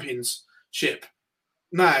Darts Championship.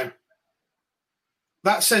 Now,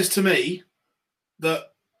 that says to me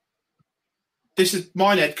that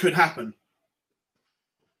Minehead could happen.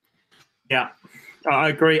 Yeah, I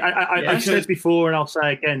agree. I've said before and I'll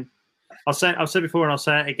say again. I've said before and I'll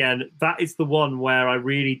say it again. That is the one where I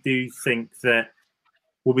really do think that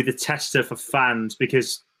will be the tester for fans,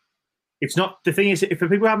 because it's not. The thing is, if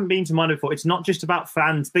people haven't been to Minehead before, it's not just about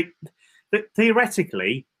fans.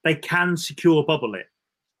 Theoretically, they can secure bubble it.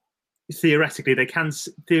 Theoretically, they can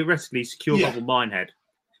secure bubble Minehead,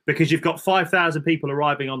 because you've got 5,000 people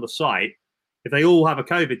arriving on the site. If they all have a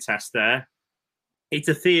COVID test there, it's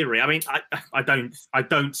a theory. I mean, I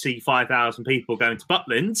don't see 5,000 people going to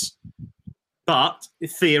Butlins, but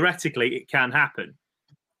theoretically it can happen.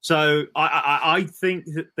 So I think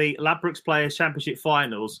that the Ladbrokes Players Championship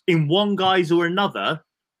Finals, in one guise or another,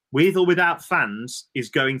 with or without fans, is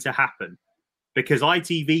going to happen, because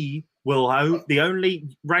ITV will the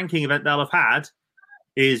only ranking event they'll have had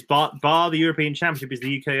is bar the European Championship is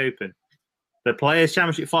the UK Open. The Players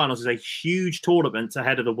Championship Finals is a huge tournament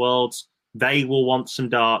ahead of the Worlds. They will want some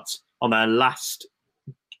darts on their last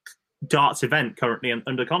darts event currently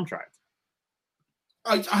under contract.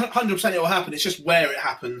 100% it will happen. It's just where it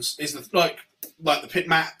happens. Is like the Pit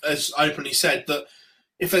Matt has openly said that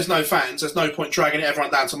if there's no fans, there's no point dragging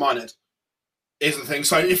everyone down to Minehead. Is the thing.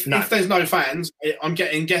 So if there's no fans, I'm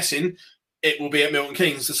guessing it will be at Milton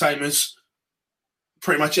Keynes, the same as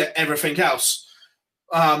pretty much everything else.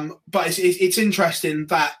 But it's interesting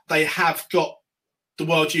that they have got the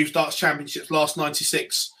World Youth Darts Championships last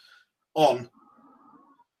 96 on,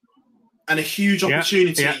 and a huge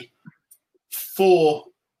opportunity for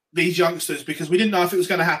these youngsters because we didn't know if it was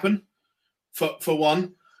going to happen, for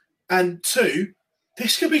one. And two,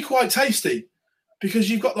 this could be quite tasty because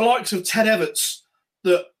you've got the likes of Ted Everts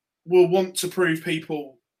that will want to prove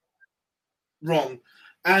people wrong.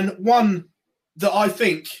 And one that I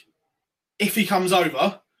think, if he comes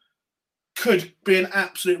over, could be an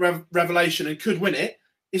absolute revelation and could win it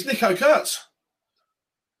is Nico Kurtz.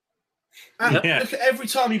 And look at every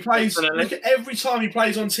time he plays. Definitely. Look at every time he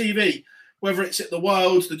plays on TV, whether it's at the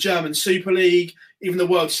Worlds, the German Super League, even the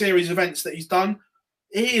World Series events that he's done.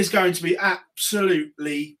 He is going to be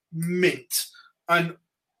absolutely mint. And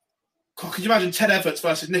could you imagine Ted Everts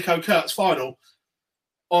versus Nico Kurtz final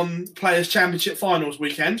on Players' Championship Finals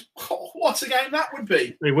weekend? What a game that would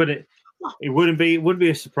be! It wouldn't be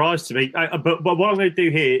a surprise to me. But what I'm going to do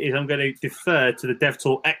here is I'm going to defer to the Dev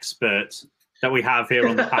Tour experts that we have here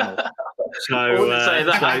on the panel. Well,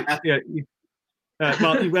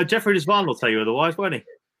 Jeffrey Desvan will tell you otherwise, won't he?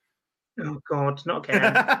 Oh God, not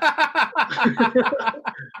again!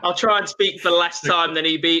 I'll try and speak for less time than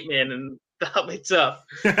he beat me in, and that'll be tough.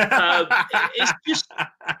 It's just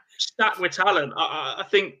stacked with talent. I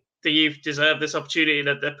think the youth deserve this opportunity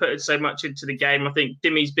that they're putting so much into the game. I think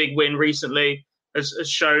Dimmy's big win recently has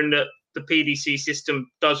shown that the PDC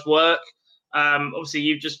system does work. Obviously,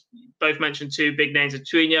 you've just both mentioned two big names of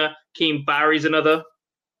Tuinya. Keane Barry's another.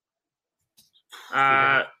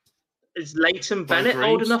 Is Leighton Bennett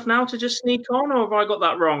old enough now to just sneak on, or have I got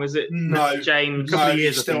that wrong? Is it James? A couple of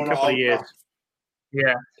years, I think. Couple of years.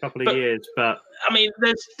 Yeah, couple of years. But I mean,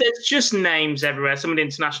 there's just names everywhere. Some of the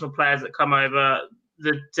international players that come over.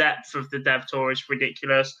 The depth of the Dev Tour is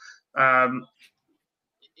ridiculous.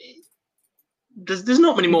 There's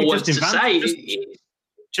not many more words to say.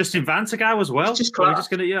 Justin Vantergau as well. Just going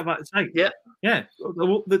to about to say. Yeah.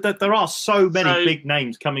 There are so many big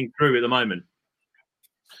names coming through at the moment.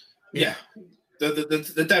 Yeah,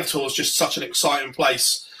 the Dev Tour is just such an exciting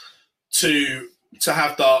place to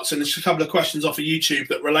have darts. And there's a couple of questions off of YouTube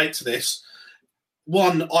that relate to this.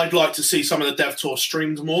 One, I'd like to see some of the Dev Tour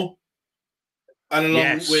streamed more. And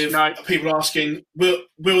along with people asking, will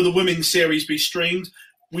the women's series be streamed?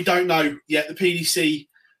 We don't know yet. The PDC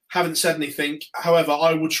haven't said anything. However,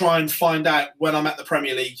 I will try and find out when I'm at the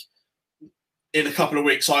Premier League in a couple of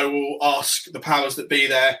weeks. I will ask the powers that be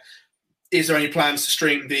there, is there any plans to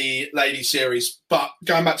stream the ladies series? But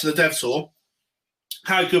going back to the Dev Tour,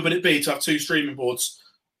 how good would it be to have two streaming boards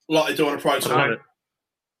like they do on a Pro Tour?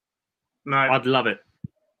 No. I'd love it.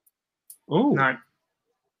 Oh. No.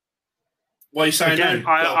 What are you saying? Again,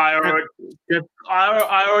 I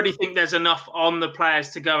already think there's enough on the players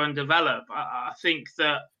to go and develop. I think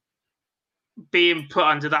that being put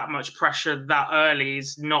under that much pressure that early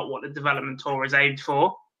is not what the development tour is aimed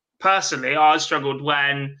for. Personally, I struggled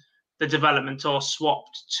when the development tour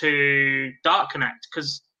swapped to Dart Connect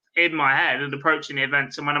because in my head and approaching the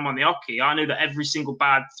events and when I'm on the hockey, I knew that every single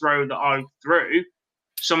bad throw that I threw,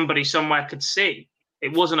 somebody somewhere could see.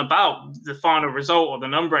 It wasn't about the final result or the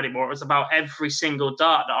number anymore. It was about every single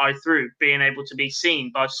dart that I threw being able to be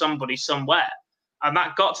seen by somebody somewhere. And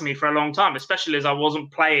that got to me for a long time, especially as I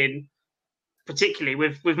wasn't playing particularly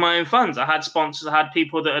with my own funds. I had sponsors, I had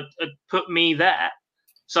people that had put me there.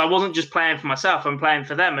 So I wasn't just playing for myself, I'm playing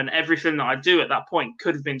for them. And everything that I do at that point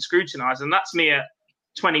could have been scrutinised. And that's me at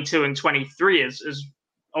 22 and 23 as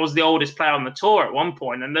I was the oldest player on the tour at one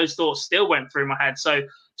point, and those thoughts still went through my head. So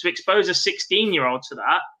to expose a 16-year-old to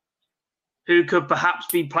that, who could perhaps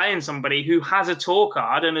be playing somebody who has a tour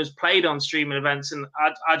card and has played on streaming events, and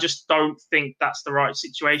I just don't think that's the right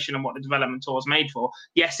situation and what the development tour is made for.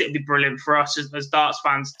 Yes, it would be brilliant for us as darts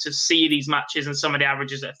fans to see these matches and some of the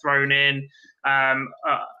averages that are thrown in.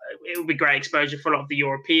 It would be great exposure for a lot of the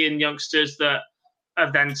European youngsters that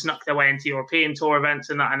have then snuck their way into European tour events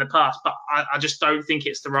and that in the past. But I just don't think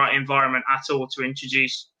it's the right environment at all to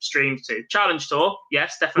introduce streams to. Challenge Tour,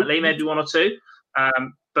 yes, definitely, maybe one or two,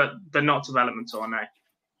 but not development tour, no.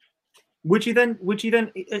 Would you then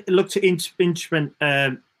look to instrument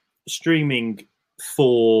streaming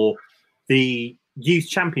for the youth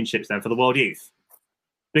championships then for the World Youth?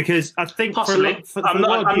 Because I think possibly I'm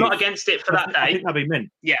not not against it for that day. I think that'd be mint.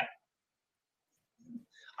 Yeah.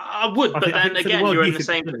 I would, but then again, you're in the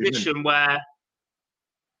same position where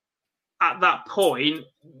at that point,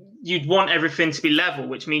 you'd want everything to be level,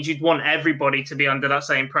 which means you'd want everybody to be under that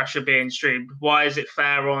same pressure being streamed. Why is it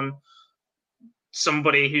fair on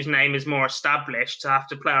somebody whose name is more established to have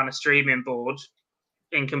to play on a streaming board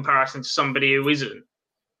in comparison to somebody who isn't?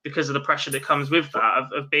 Because of the pressure that comes with that,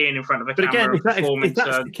 of being in front of a camera and performing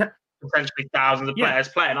to potentially thousands of players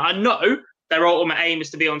playing. I know their ultimate aim is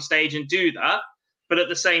to be on stage and do that, but at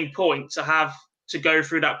the same point, to have to go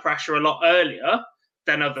through that pressure a lot earlier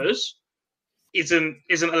than others isn't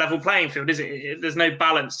a level playing field, is it? There's no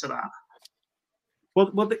balance to that.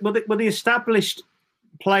 Well, the established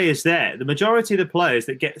players there, the majority of the players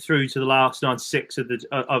that get through to the last 96 of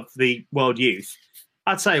the World Youth,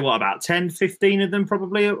 I'd say, about 10, 15 of them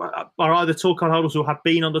probably are either tour card holders or have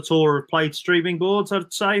been on the tour or have played streaming boards,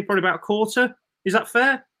 I'd say. Probably about a quarter. Is that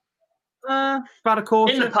fair? About a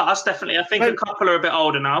quarter? In the past, definitely. I think a couple are a bit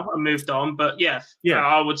older now and moved on. But yeah.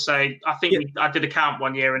 I would say, I think I did a count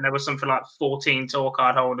one year and there was something like 14 tour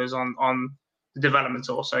card holders on the development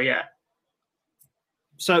tour. So, yeah.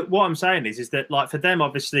 So what I'm saying is that, like, for them,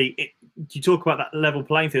 obviously, you talk about that level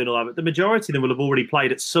playing field, and all that, but the majority of them will have already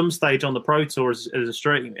played at some stage on the Pro Tour as a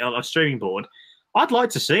streaming board. I'd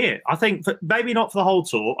like to see it. I think maybe not for the whole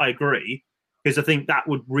tour. I agree, because I think that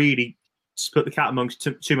would really split the cat amongst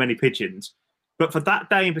too many pigeons. But for that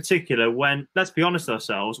day in particular, when, let's be honest with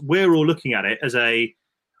ourselves, we're all looking at it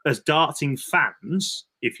as darting fans,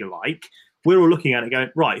 if you like. We're all looking at it going,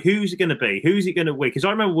 right, who's it going to be? Who's it going to win? Because I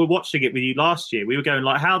remember we were watching it with you last year. We were going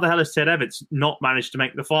like, how the hell has Ted Evans not managed to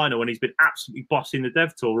make the final when he's been absolutely bossing the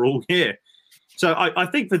Dev Tour all year? So I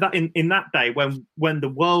think for that in that day when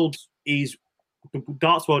the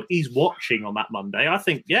darts world is watching on that Monday, I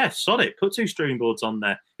think, yeah, sod it. Put 2 streaming boards on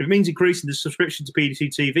there. If it means increasing the subscription to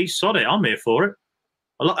PDC TV, sod it. I'm here for it.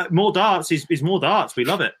 More darts is more darts. We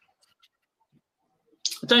love it.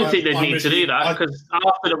 I don't think they need to do that, because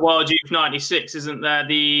after the World Youth 96, isn't there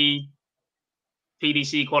the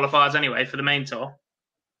PDC qualifiers anyway for the main tour?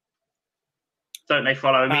 Don't they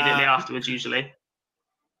follow immediately afterwards usually?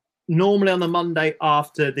 Normally on the Monday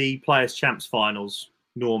after the Players' Champs finals,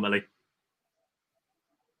 normally.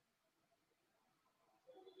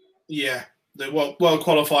 Yeah, the world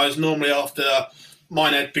qualifiers normally after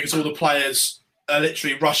Minehead, because all the players are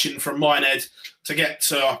literally rushing from Minehead to get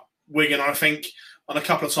to Wigan. I think on a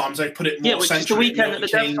couple of times they put it more which is the weekend that the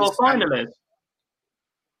Dev Tour final is.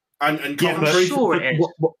 And Coventry. Sure it is.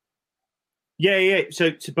 Yeah.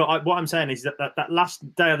 But what I'm saying is that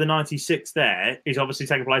last day of the 96 there is obviously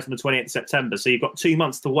taking place on the 28th of September. So you've got 2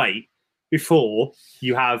 months to wait before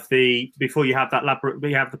you have the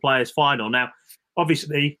Players' final. Now,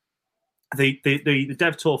 obviously, the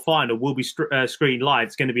Dev Tour final will be screened live.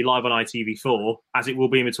 It's going to be live on ITV4, as it will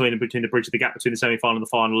be in between the bridge of the gap between the semi-final and the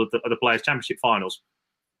final of the Players' Championship finals.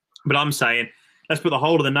 But I'm saying, let's put the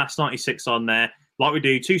whole of the NAS 96 on there, like we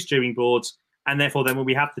do, 2 streaming boards, and therefore then when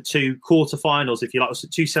we have the 2 quarter-finals, if you like, or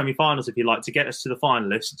 2 semi-finals, if you like, to get us to the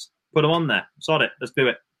finalists, put them on there. Sod it. Let's do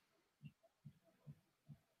it.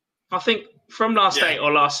 I think from last 8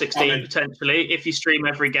 or last 16, potentially, if you stream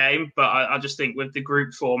every game. But I just think with the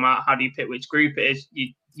group format, how do you pick which group it is?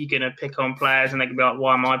 You're going to pick on players and they can be like,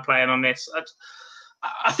 why am I playing on this?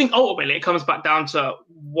 I think ultimately it comes back down to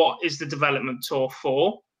what is the development tour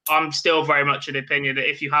for? I'm still very much of the opinion that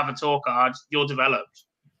if you have a tour card, you're developed.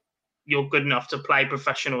 You're good enough to play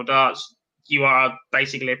professional darts. You are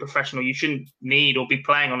basically a professional. You shouldn't need or be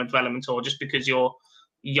playing on a development tour just because you're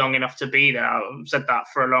young enough to be there. I've said that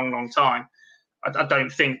for a long, long time. I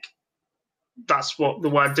don't think that's what the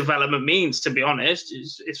word development means, to be honest.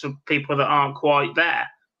 It's for people that aren't quite there.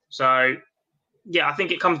 So, yeah, I think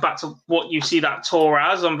it comes back to what you see that tour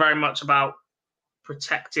as. I'm very much about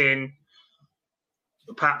protecting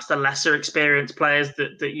perhaps the lesser experienced players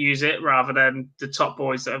that use it rather than the top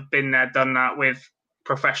boys that have been there, done that with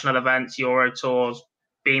professional events, Euro tours,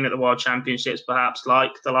 being at the World Championships, perhaps,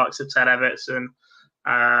 like the likes of Ted Evertson,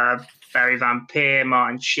 Barry Van Peer,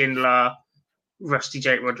 Martin Schindler, Rusty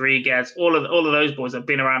Jake Rodriguez, all of those boys have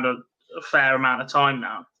been around a fair amount of time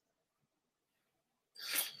now.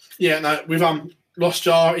 Yeah, no, we've lost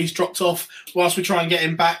Jar. He's dropped off. Whilst we try and get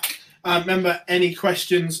him back, remember, any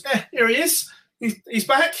questions? Here he is. He's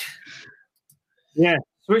back. Yeah,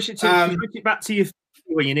 switch it back to you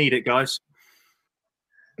when you need it, guys.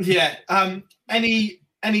 Yeah.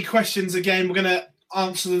 Any questions? Again, we're going to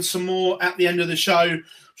answer them some more at the end of the show.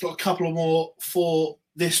 We've got a couple more for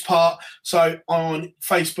this part. So on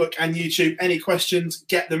Facebook and YouTube, any questions,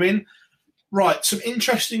 get them in. Right, some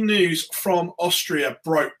interesting news from Austria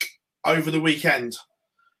broke over the weekend.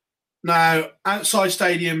 Now, outside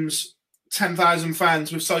stadiums, 10,000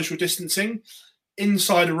 fans with social distancing.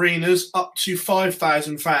 Inside arenas, up to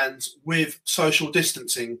 5,000 fans with social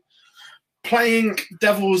distancing. Playing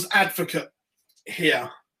devil's advocate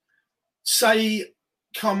here. Say,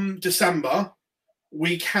 come December,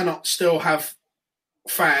 we cannot still have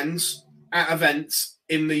fans at events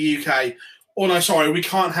in the UK. Or no, sorry, we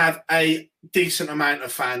can't have a decent amount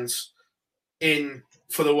of fans in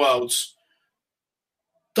for the Worlds.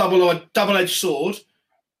 Double-edged sword.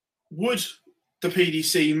 Would the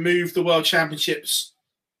PDC move the World Championships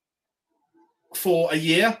for a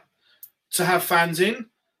year to have fans in?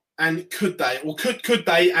 And could they? Or could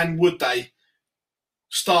they and would they?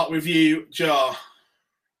 Start with you, Jar.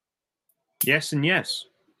 Yes and yes.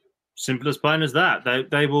 Simple as plain as that.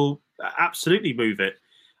 They will absolutely move it.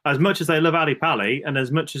 As much as they love Ali Pali, and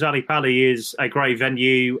as much as Ali Pali is a great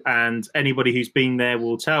venue, and anybody who's been there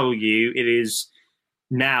will tell you it is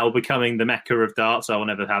now becoming the mecca of darts. I will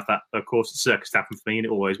never have that. Of course, it's circus happen for me, and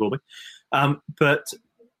it always will be. But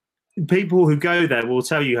people who go there will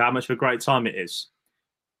tell you how much of a great time it is.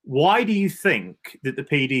 Why do you think that the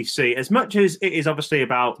PDC, as much as it is obviously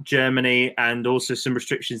about Germany and also some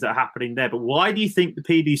restrictions that are happening there, but why do you think the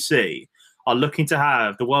PDC are looking to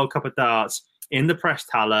have the World Cup of Darts in the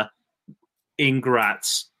Presthalle in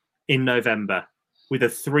Graz in November with a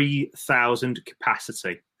 3,000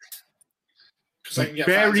 capacity?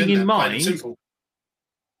 Bearing in mind,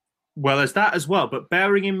 well, there's that as well, but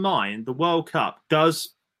bearing in mind the World Cup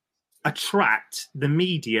does attract the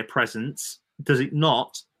media presence, does it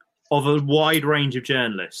not, of a wide range of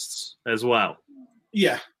journalists as well?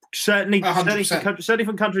 Yeah, certainly from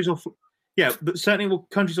countries will, but certainly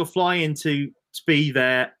countries will fly in to be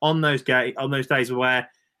there on those days where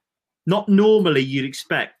not normally you'd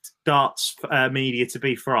expect darts media to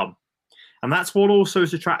be from, and that's what also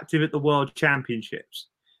is attractive at the World Championships.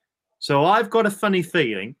 So I've got a funny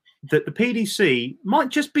feeling that the PDC might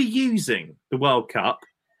just be using the World Cup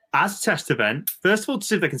as a test event, first of all, to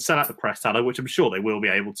see if they can sell out the Presthalle, which I'm sure they will be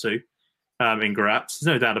able to in Graz.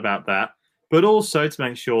 There's no doubt about that. But also to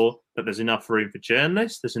make sure that there's enough room for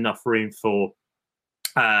journalists, there's enough room for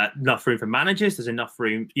managers, there's enough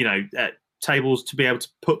room, tables to be able to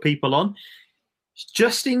put people on,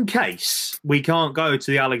 just in case we can't go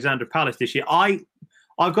to the Alexandra Palace this year. I've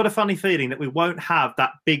got a funny feeling that we won't have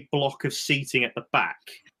that big block of seating at the back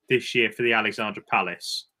this year for the Alexandra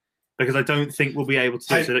Palace, because I don't think we'll be able to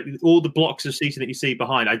do so. All the blocks of seating that you see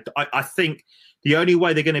behind, I think the only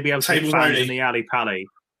way they're going to be able to get fans in the Ali Pali,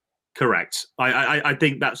 correct. I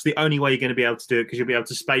think that's the only way you're going to be able to do it, because you'll be able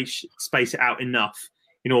to space it out enough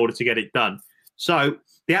in order to get it done. So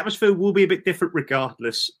the atmosphere will be a bit different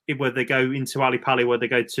regardless whether they go into Ali Pali, whether they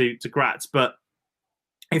go to Graz. But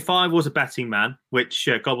if I was a betting man, which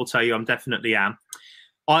God will tell you I definitely am,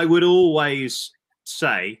 I would always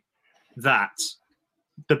say that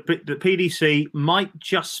the PDC might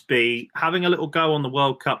just be having a little go on the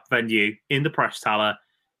World Cup venue in the Presthalle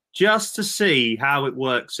just to see how it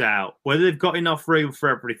works out, whether they've got enough room for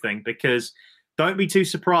everything. Because don't be too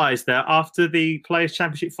surprised that after the Players'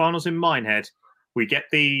 Championship finals in Minehead, we get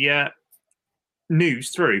the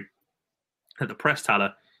news through that the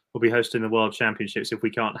Presthalle will be hosting the World Championships if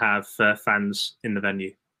we can't have fans in the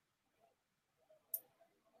venue.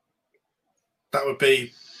 That would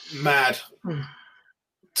be mad.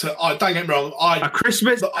 Don't get me wrong. A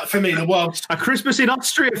Christmas for me, the world. A Christmas in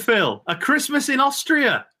Austria, Phil. A Christmas in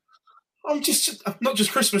Austria. I'm just not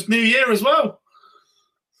just Christmas, New Year as well.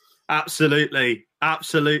 Absolutely.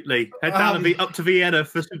 Head down and up to Vienna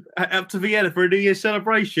for a New Year's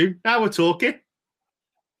celebration. Now we're talking.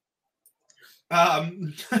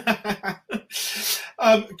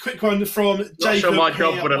 Quick one from Jacob. Not sure my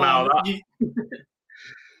job would allow that.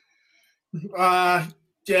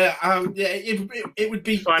 It would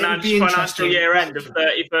be financial year end of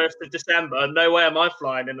 31st of December. No way am I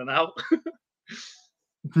flying in and out.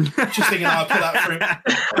 Just thinking how I put that through.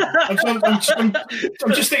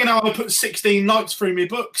 I'm just thinking how I put 16 nights through my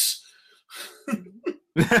books.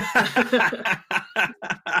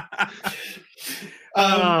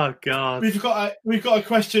 Oh God! We've got a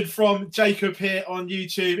question from Jacob here on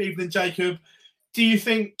YouTube. Evening, Jacob. Do you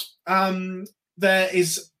think there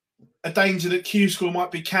is a danger that Q School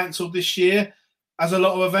might be cancelled this year, as a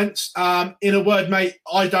lot of events? In a word, mate,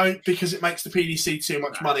 I don't, because it makes the PDC too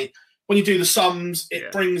much money. When you do the sums,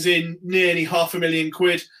 it brings in nearly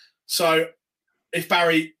 £500,000 So if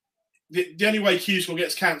Barry, the only way Q School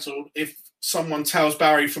gets cancelled, if someone tells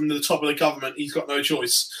Barry from the top of the government he's got no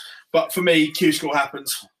choice. But for me, Q School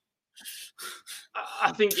happens.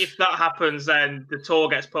 I think if that happens, then the tour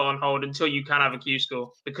gets put on hold until you can have a Q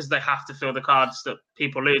School, because they have to fill the cards that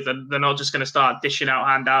people lose. They're not just going to start dishing out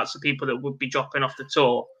handouts to people that would be dropping off the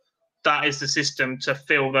tour. That is the system to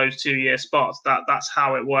fill those 2-year spots. That's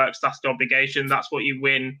how it works. That's the obligation. That's what you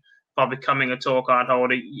win by becoming a tour card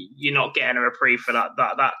holder. You're not getting a reprieve for that.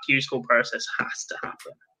 That Q School process has to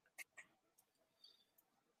happen.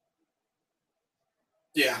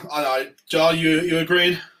 Yeah, I know. Jar, you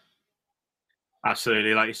agreeing?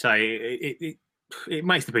 Absolutely. Like you say, it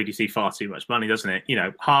makes the PDC far too much money, doesn't it?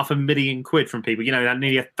 £500,000 from people.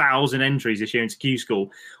 Nearly 1,000 entries this year into Q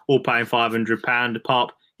School, all paying £500 a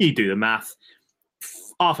pop. You do the math.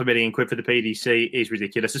 £500,000 for the PDC is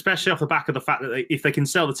ridiculous, especially off the back of the fact that if they can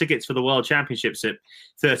sell the tickets for the World Championships at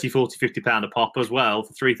 £30, £40, £50 a pop as well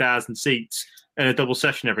for 3,000 seats and a double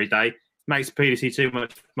session every day, makes the PDC too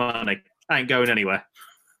much money. Ain't going anywhere.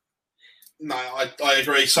 No, I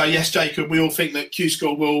agree. So yes, Jacob, we all think that Q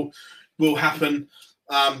School will happen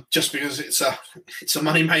just because it's a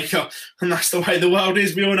money maker, and that's the way the world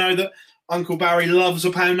is. We all know that Uncle Barry loves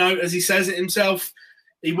a pound note, as he says it himself.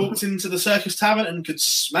 He walked into the Circus Tavern and could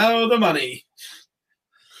smell the money.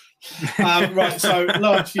 Right, so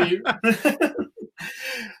last few.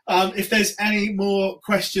 If there's any more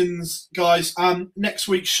questions, guys, next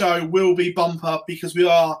week's show will be bumper because we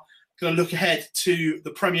are going to look ahead to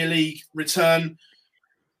the Premier League return.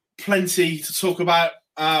 Plenty to talk about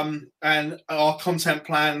and our content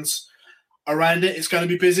plans around it. It's going to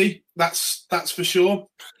be busy, that's for sure.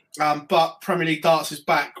 But Premier League darts is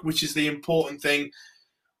back, which is the important thing.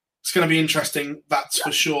 It's going to be interesting, that's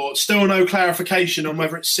for sure. Still no clarification on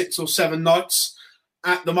whether it's 6 or 7 nights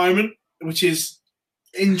at the moment, which is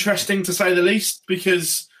interesting to say the least,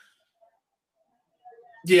 because,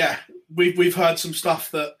 yeah, we've heard some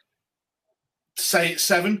stuff that say it's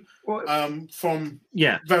 7 from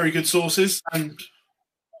very good sources.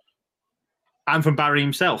 And from Barry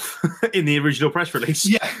himself in the original press release.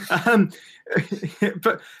 Yeah.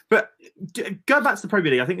 But go back to the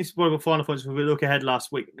Premier League. I think this is one of the final points when we look ahead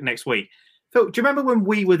next week. Phil, do you remember when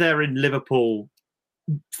we were there in Liverpool?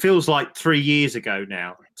 Feels like 3 years ago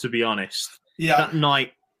now, to be honest. Yeah. That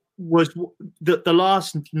night was the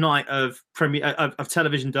last night of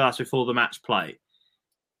television darts before the match play.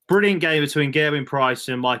 Brilliant game between Gerwyn Price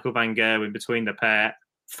and Michael van Gerwen, between the pair.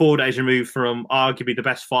 4 days removed from arguably the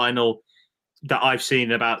best final that I've seen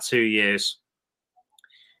in about 2 years.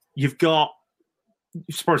 You've got,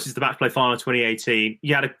 suppose it's the match play final 2018.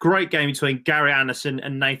 You had a great game between Gary Anderson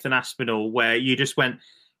and Nathan Aspinall, where you just went,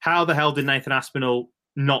 how the hell did Nathan Aspinall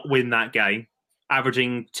not win that game?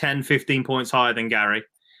 Averaging 10, 15 points higher than Gary.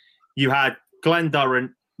 You had Glenn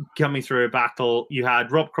Durrant coming through a battle. You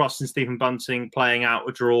had Rob Cross and Stephen Bunting playing out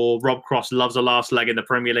a draw. Rob Cross loves a last leg in the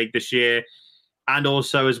Premier League this year. And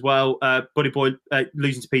also as well, Buddy Boy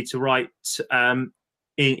losing to Peter Wright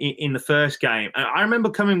in the first game. And I remember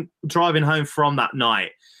driving home from that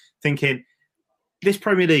night thinking, this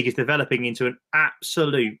Premier League is developing into an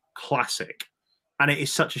absolute classic. And it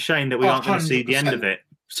is such a shame that we aren't going to see the end of it.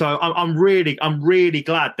 So I'm really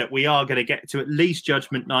glad that we are going to get to at least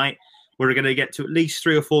Judgment Night. We're going to get to at least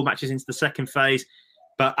 3 or 4 matches into the second phase.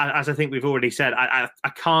 But as I think we've already said, I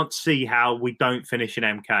can't see how we don't finish in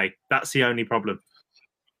MK. That's the only problem.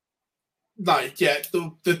 No, yeah,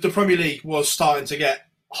 the Premier League was starting to get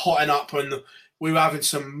hotting up, and we were having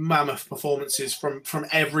some mammoth performances from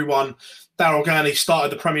everyone. Daryl Gurney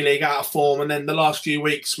started the Premier League out of form, and then the last few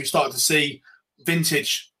weeks we started to see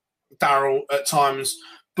vintage Daryl at times.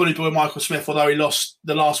 Bully Boy Michael Smith, although he lost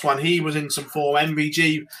the last one, he was in some form.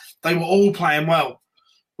 MVG, they were all playing well,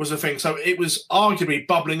 was the thing. So it was arguably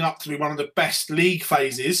bubbling up to be one of the best league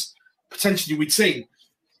phases potentially we'd seen.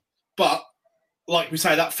 But like we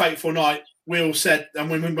say, that fateful night, we all said, and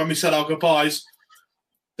when we said our goodbyes,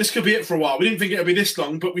 this could be it for a while. We didn't think it would be this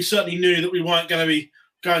long, but we certainly knew that we weren't going to be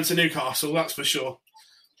going to Newcastle, that's for sure.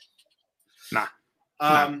 Nah.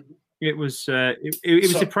 It was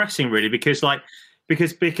depressing, really, because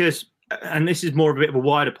and this is more of a bit of a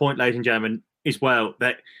wider point, ladies and gentlemen, as well,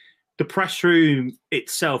 that the press room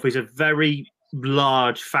itself is a very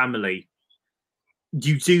large family.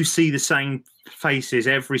 You do see the same faces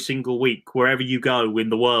every single week wherever you go in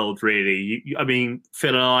the world, really. I mean,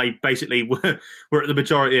 Phil and I basically were at the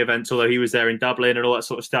majority of events, although he was there in Dublin and all that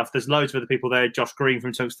sort of stuff. There's loads of other people there. Josh Green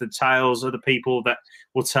from Tungsten Tales, other people that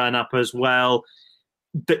will turn up as well.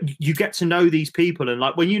 That you get to know these people, and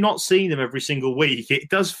like when you're not seeing them every single week, it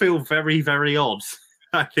does feel very, very odd.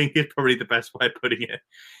 I think is probably the best way of putting it.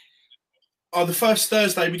 Oh, the first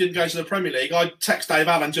Thursday we didn't go to the Premier League, I text Dave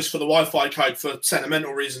Allen just for the Wi-Fi code for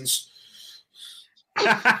sentimental reasons.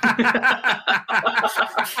 and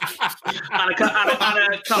a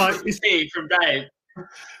cup of tea from Dave.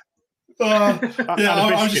 I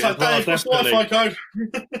was just like, Dave, what's the Wi-Fi code?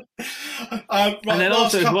 And then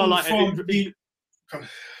also as well, like,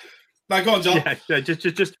 no, go on, John.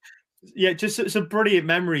 Yeah, just some brilliant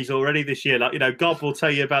memories already this year. Like, you know, God will tell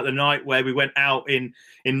you about the night where we went out in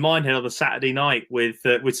Minehead on the Saturday night with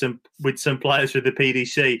some players from the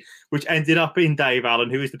PDC, which ended up in Dave Allen,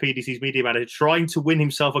 who is the PDC's media manager, trying to win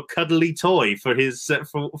himself a cuddly toy for his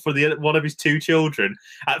for the one of his 2 children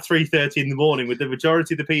at 3:30 in the morning, with the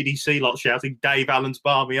majority of the PDC lot shouting Dave Allen's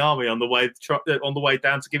Barmy Army on the way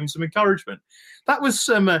down to give him some encouragement. That was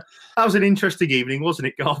an interesting evening, wasn't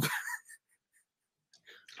it, Gob?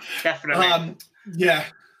 Definitely. Yeah.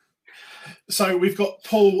 So we've got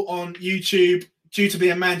Paul on YouTube, due to be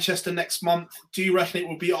in Manchester next month. Do you reckon it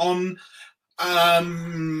will be on?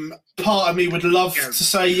 Part of me would love to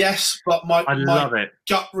say yes, but my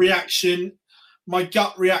gut reaction,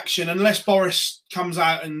 unless Boris comes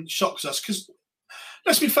out and shocks us, because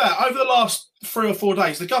let's be fair, over the last 3 or 4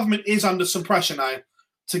 days, the government is under some pressure now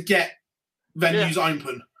to get venues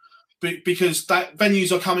open, because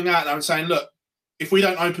venues are coming out now and saying, look, if we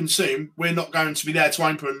don't open soon, we're not going to be there to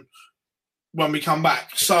open when we come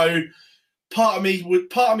back. So part of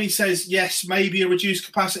me says yes, maybe a reduced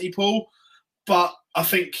capacity pool, but I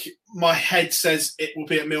think my head says it will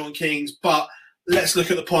be at Milton Keynes. But let's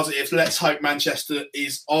look at the positives. Let's hope Manchester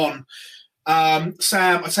is on.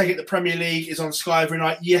 Sam, I take it the Premier League is on Sky every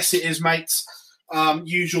night. Yes, it is, mates.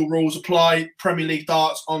 Usual rules apply. Premier League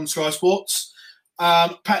darts on Sky Sports.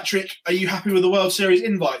 Patrick, are you happy with the World Series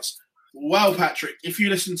invites? Well, Patrick, if you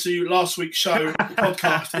listen to last week's show, the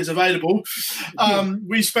podcast is available.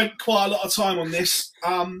 We spent quite a lot of time on this.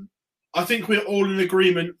 I think we're all in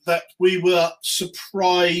agreement that we were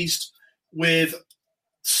surprised with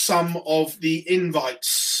some of the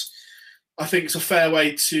invites. I think it's a fair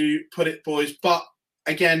way to put it, boys. But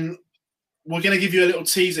again, we're going to give you a little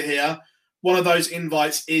teaser here. One of those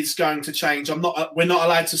invites is going to change. We're not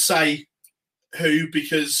allowed to say who,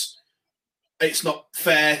 because it's not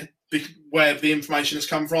fair where the information has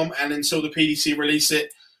come from, and until the PDC release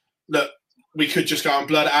it, look, we could just go and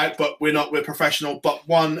blurt it out, but we're professional. But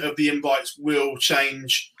one of the invites will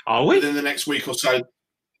change within the next week or so.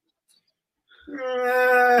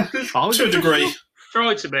 To a degree.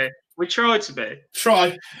 Try to be. We try to be.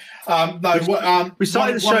 Try. We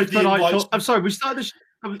started the show tonight. I'm sorry. We started the show.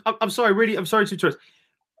 I'm sorry. Really, I'm sorry to interrupt.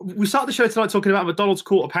 We started the show tonight talking about McDonald's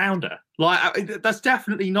quarter pounder. Like, that's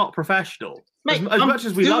definitely not professional. Mate, as much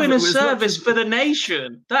as we doing love it, a service for the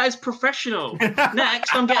nation. That is professional.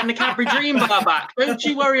 Next, I'm getting the Cadbury Dream Bar back. Don't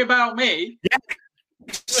you worry about me. Yeah.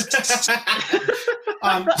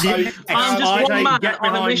 I'm just one man get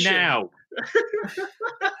on a mission. Now.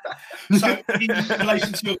 So, in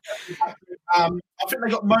relation to I think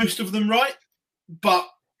they got most of them right, but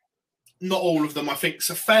not all of them. I think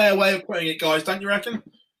it's a fair way of putting it, guys. Don't you reckon?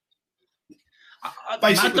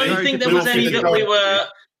 Basically, I don't think there was any that we were.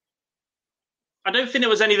 I don't think there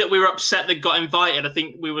was any that we were upset that got invited. I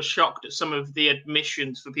think we were shocked at some of the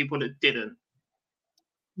admissions for people that didn't.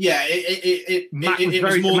 Yeah, it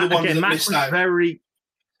was more the ones that missed out.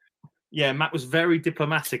 Matt was very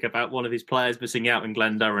diplomatic about one of his players missing out in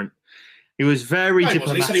Glendoran. He was very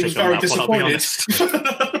diplomatic. He was very disappointed.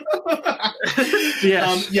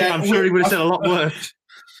 Yes, I'm sure he would have said a lot worse.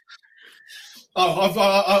 Oh,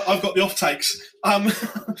 I've got the off takes. No,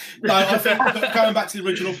 I think going back to the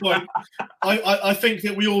original point, I think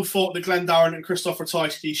that we all thought that Glendoran and Christoph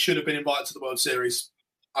Ratajski should have been invited to the World Series.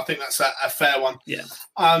 I think that's a fair one. Yeah.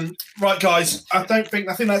 Right, guys. I think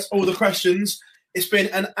that's all the questions. It's been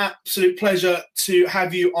an absolute pleasure to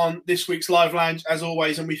have you on this week's Live Lounge, as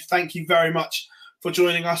always, and we thank you very much for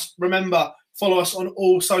joining us. Remember, follow us on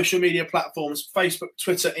all social media platforms, Facebook,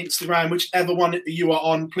 Twitter, Instagram, whichever one you are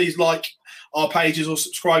on. Please like our pages or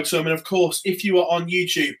subscribe to them. And, of course, if you are on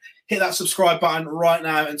YouTube, hit that subscribe button right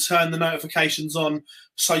now and turn the notifications on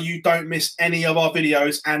so you don't miss any of our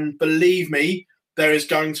videos. And believe me, there is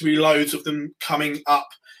going to be loads of them coming up.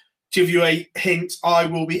 To give you a hint, I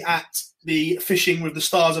will be at the Fishing with the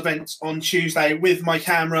Stars event on Tuesday with my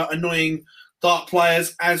camera, annoying dart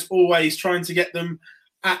players, as always, trying to get them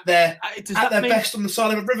at their best on the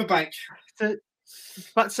side of a riverbank.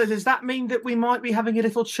 So does that mean that we might be having a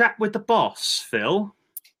little chat with the boss, Phil?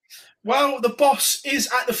 Well, the boss is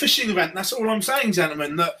at the fishing event. That's all I'm saying,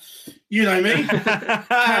 gentlemen. That you know me.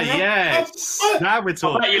 Yes. Now we're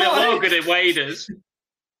talking. I bet you look well good in waders.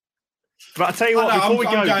 But I'll tell you what, before we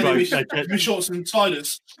go, with shorts and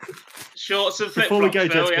sliders. Shorts and flip-flops. Before we go,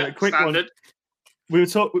 just a quick standard.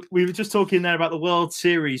 one. We were just talking there about the World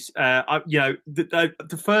Series.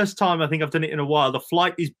 The first time I think I've done it in a while. The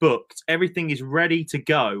flight is booked. Everything is ready to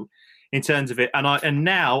go in terms of it. And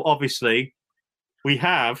now, obviously, we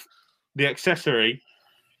have the accessory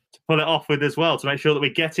to pull it off with as well to make sure that we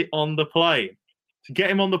get it on the plane. To get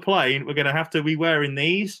him on the plane, we're going to have to be wearing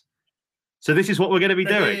these. So this is what we're going to be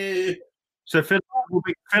doing. So Phil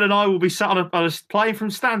and I will be sat on a plane from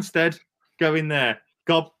Stansted going there.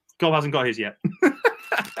 Gob hasn't got his yet.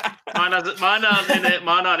 Mine aren't in it.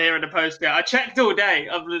 Mine aren't here in the post yet. I checked all day.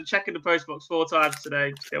 I've been checking the post box 4 times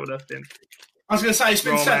today. Still nothing. I was going to say, it's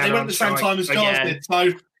been said. They went at the same time as Gars did.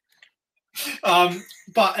 So,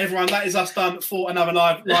 but everyone, that is us done for another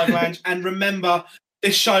live lounge. And remember,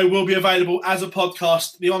 this show will be available as a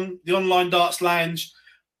podcast. The Online Darts Lounge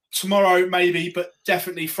tomorrow maybe, but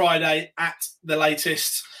definitely Friday at the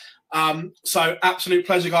latest. So absolute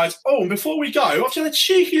pleasure, guys. Oh, and before we go, I've had a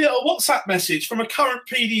cheeky little WhatsApp message from a current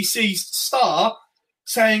PDC star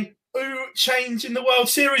saying, "Ooh, change in the World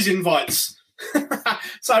Series invites."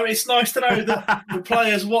 So it's nice to know that the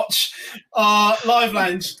players watch our live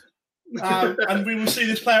lounge, and we will see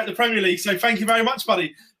this player at the Premier League. So thank you very much,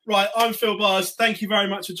 buddy. Right, I'm Phil Bars. Thank you very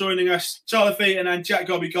much for joining us, Charlie Featon and Jack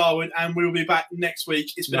Gobby Garwood, and we will be back next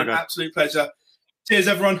week. It's been an absolute pleasure. Cheers,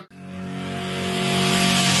 everyone.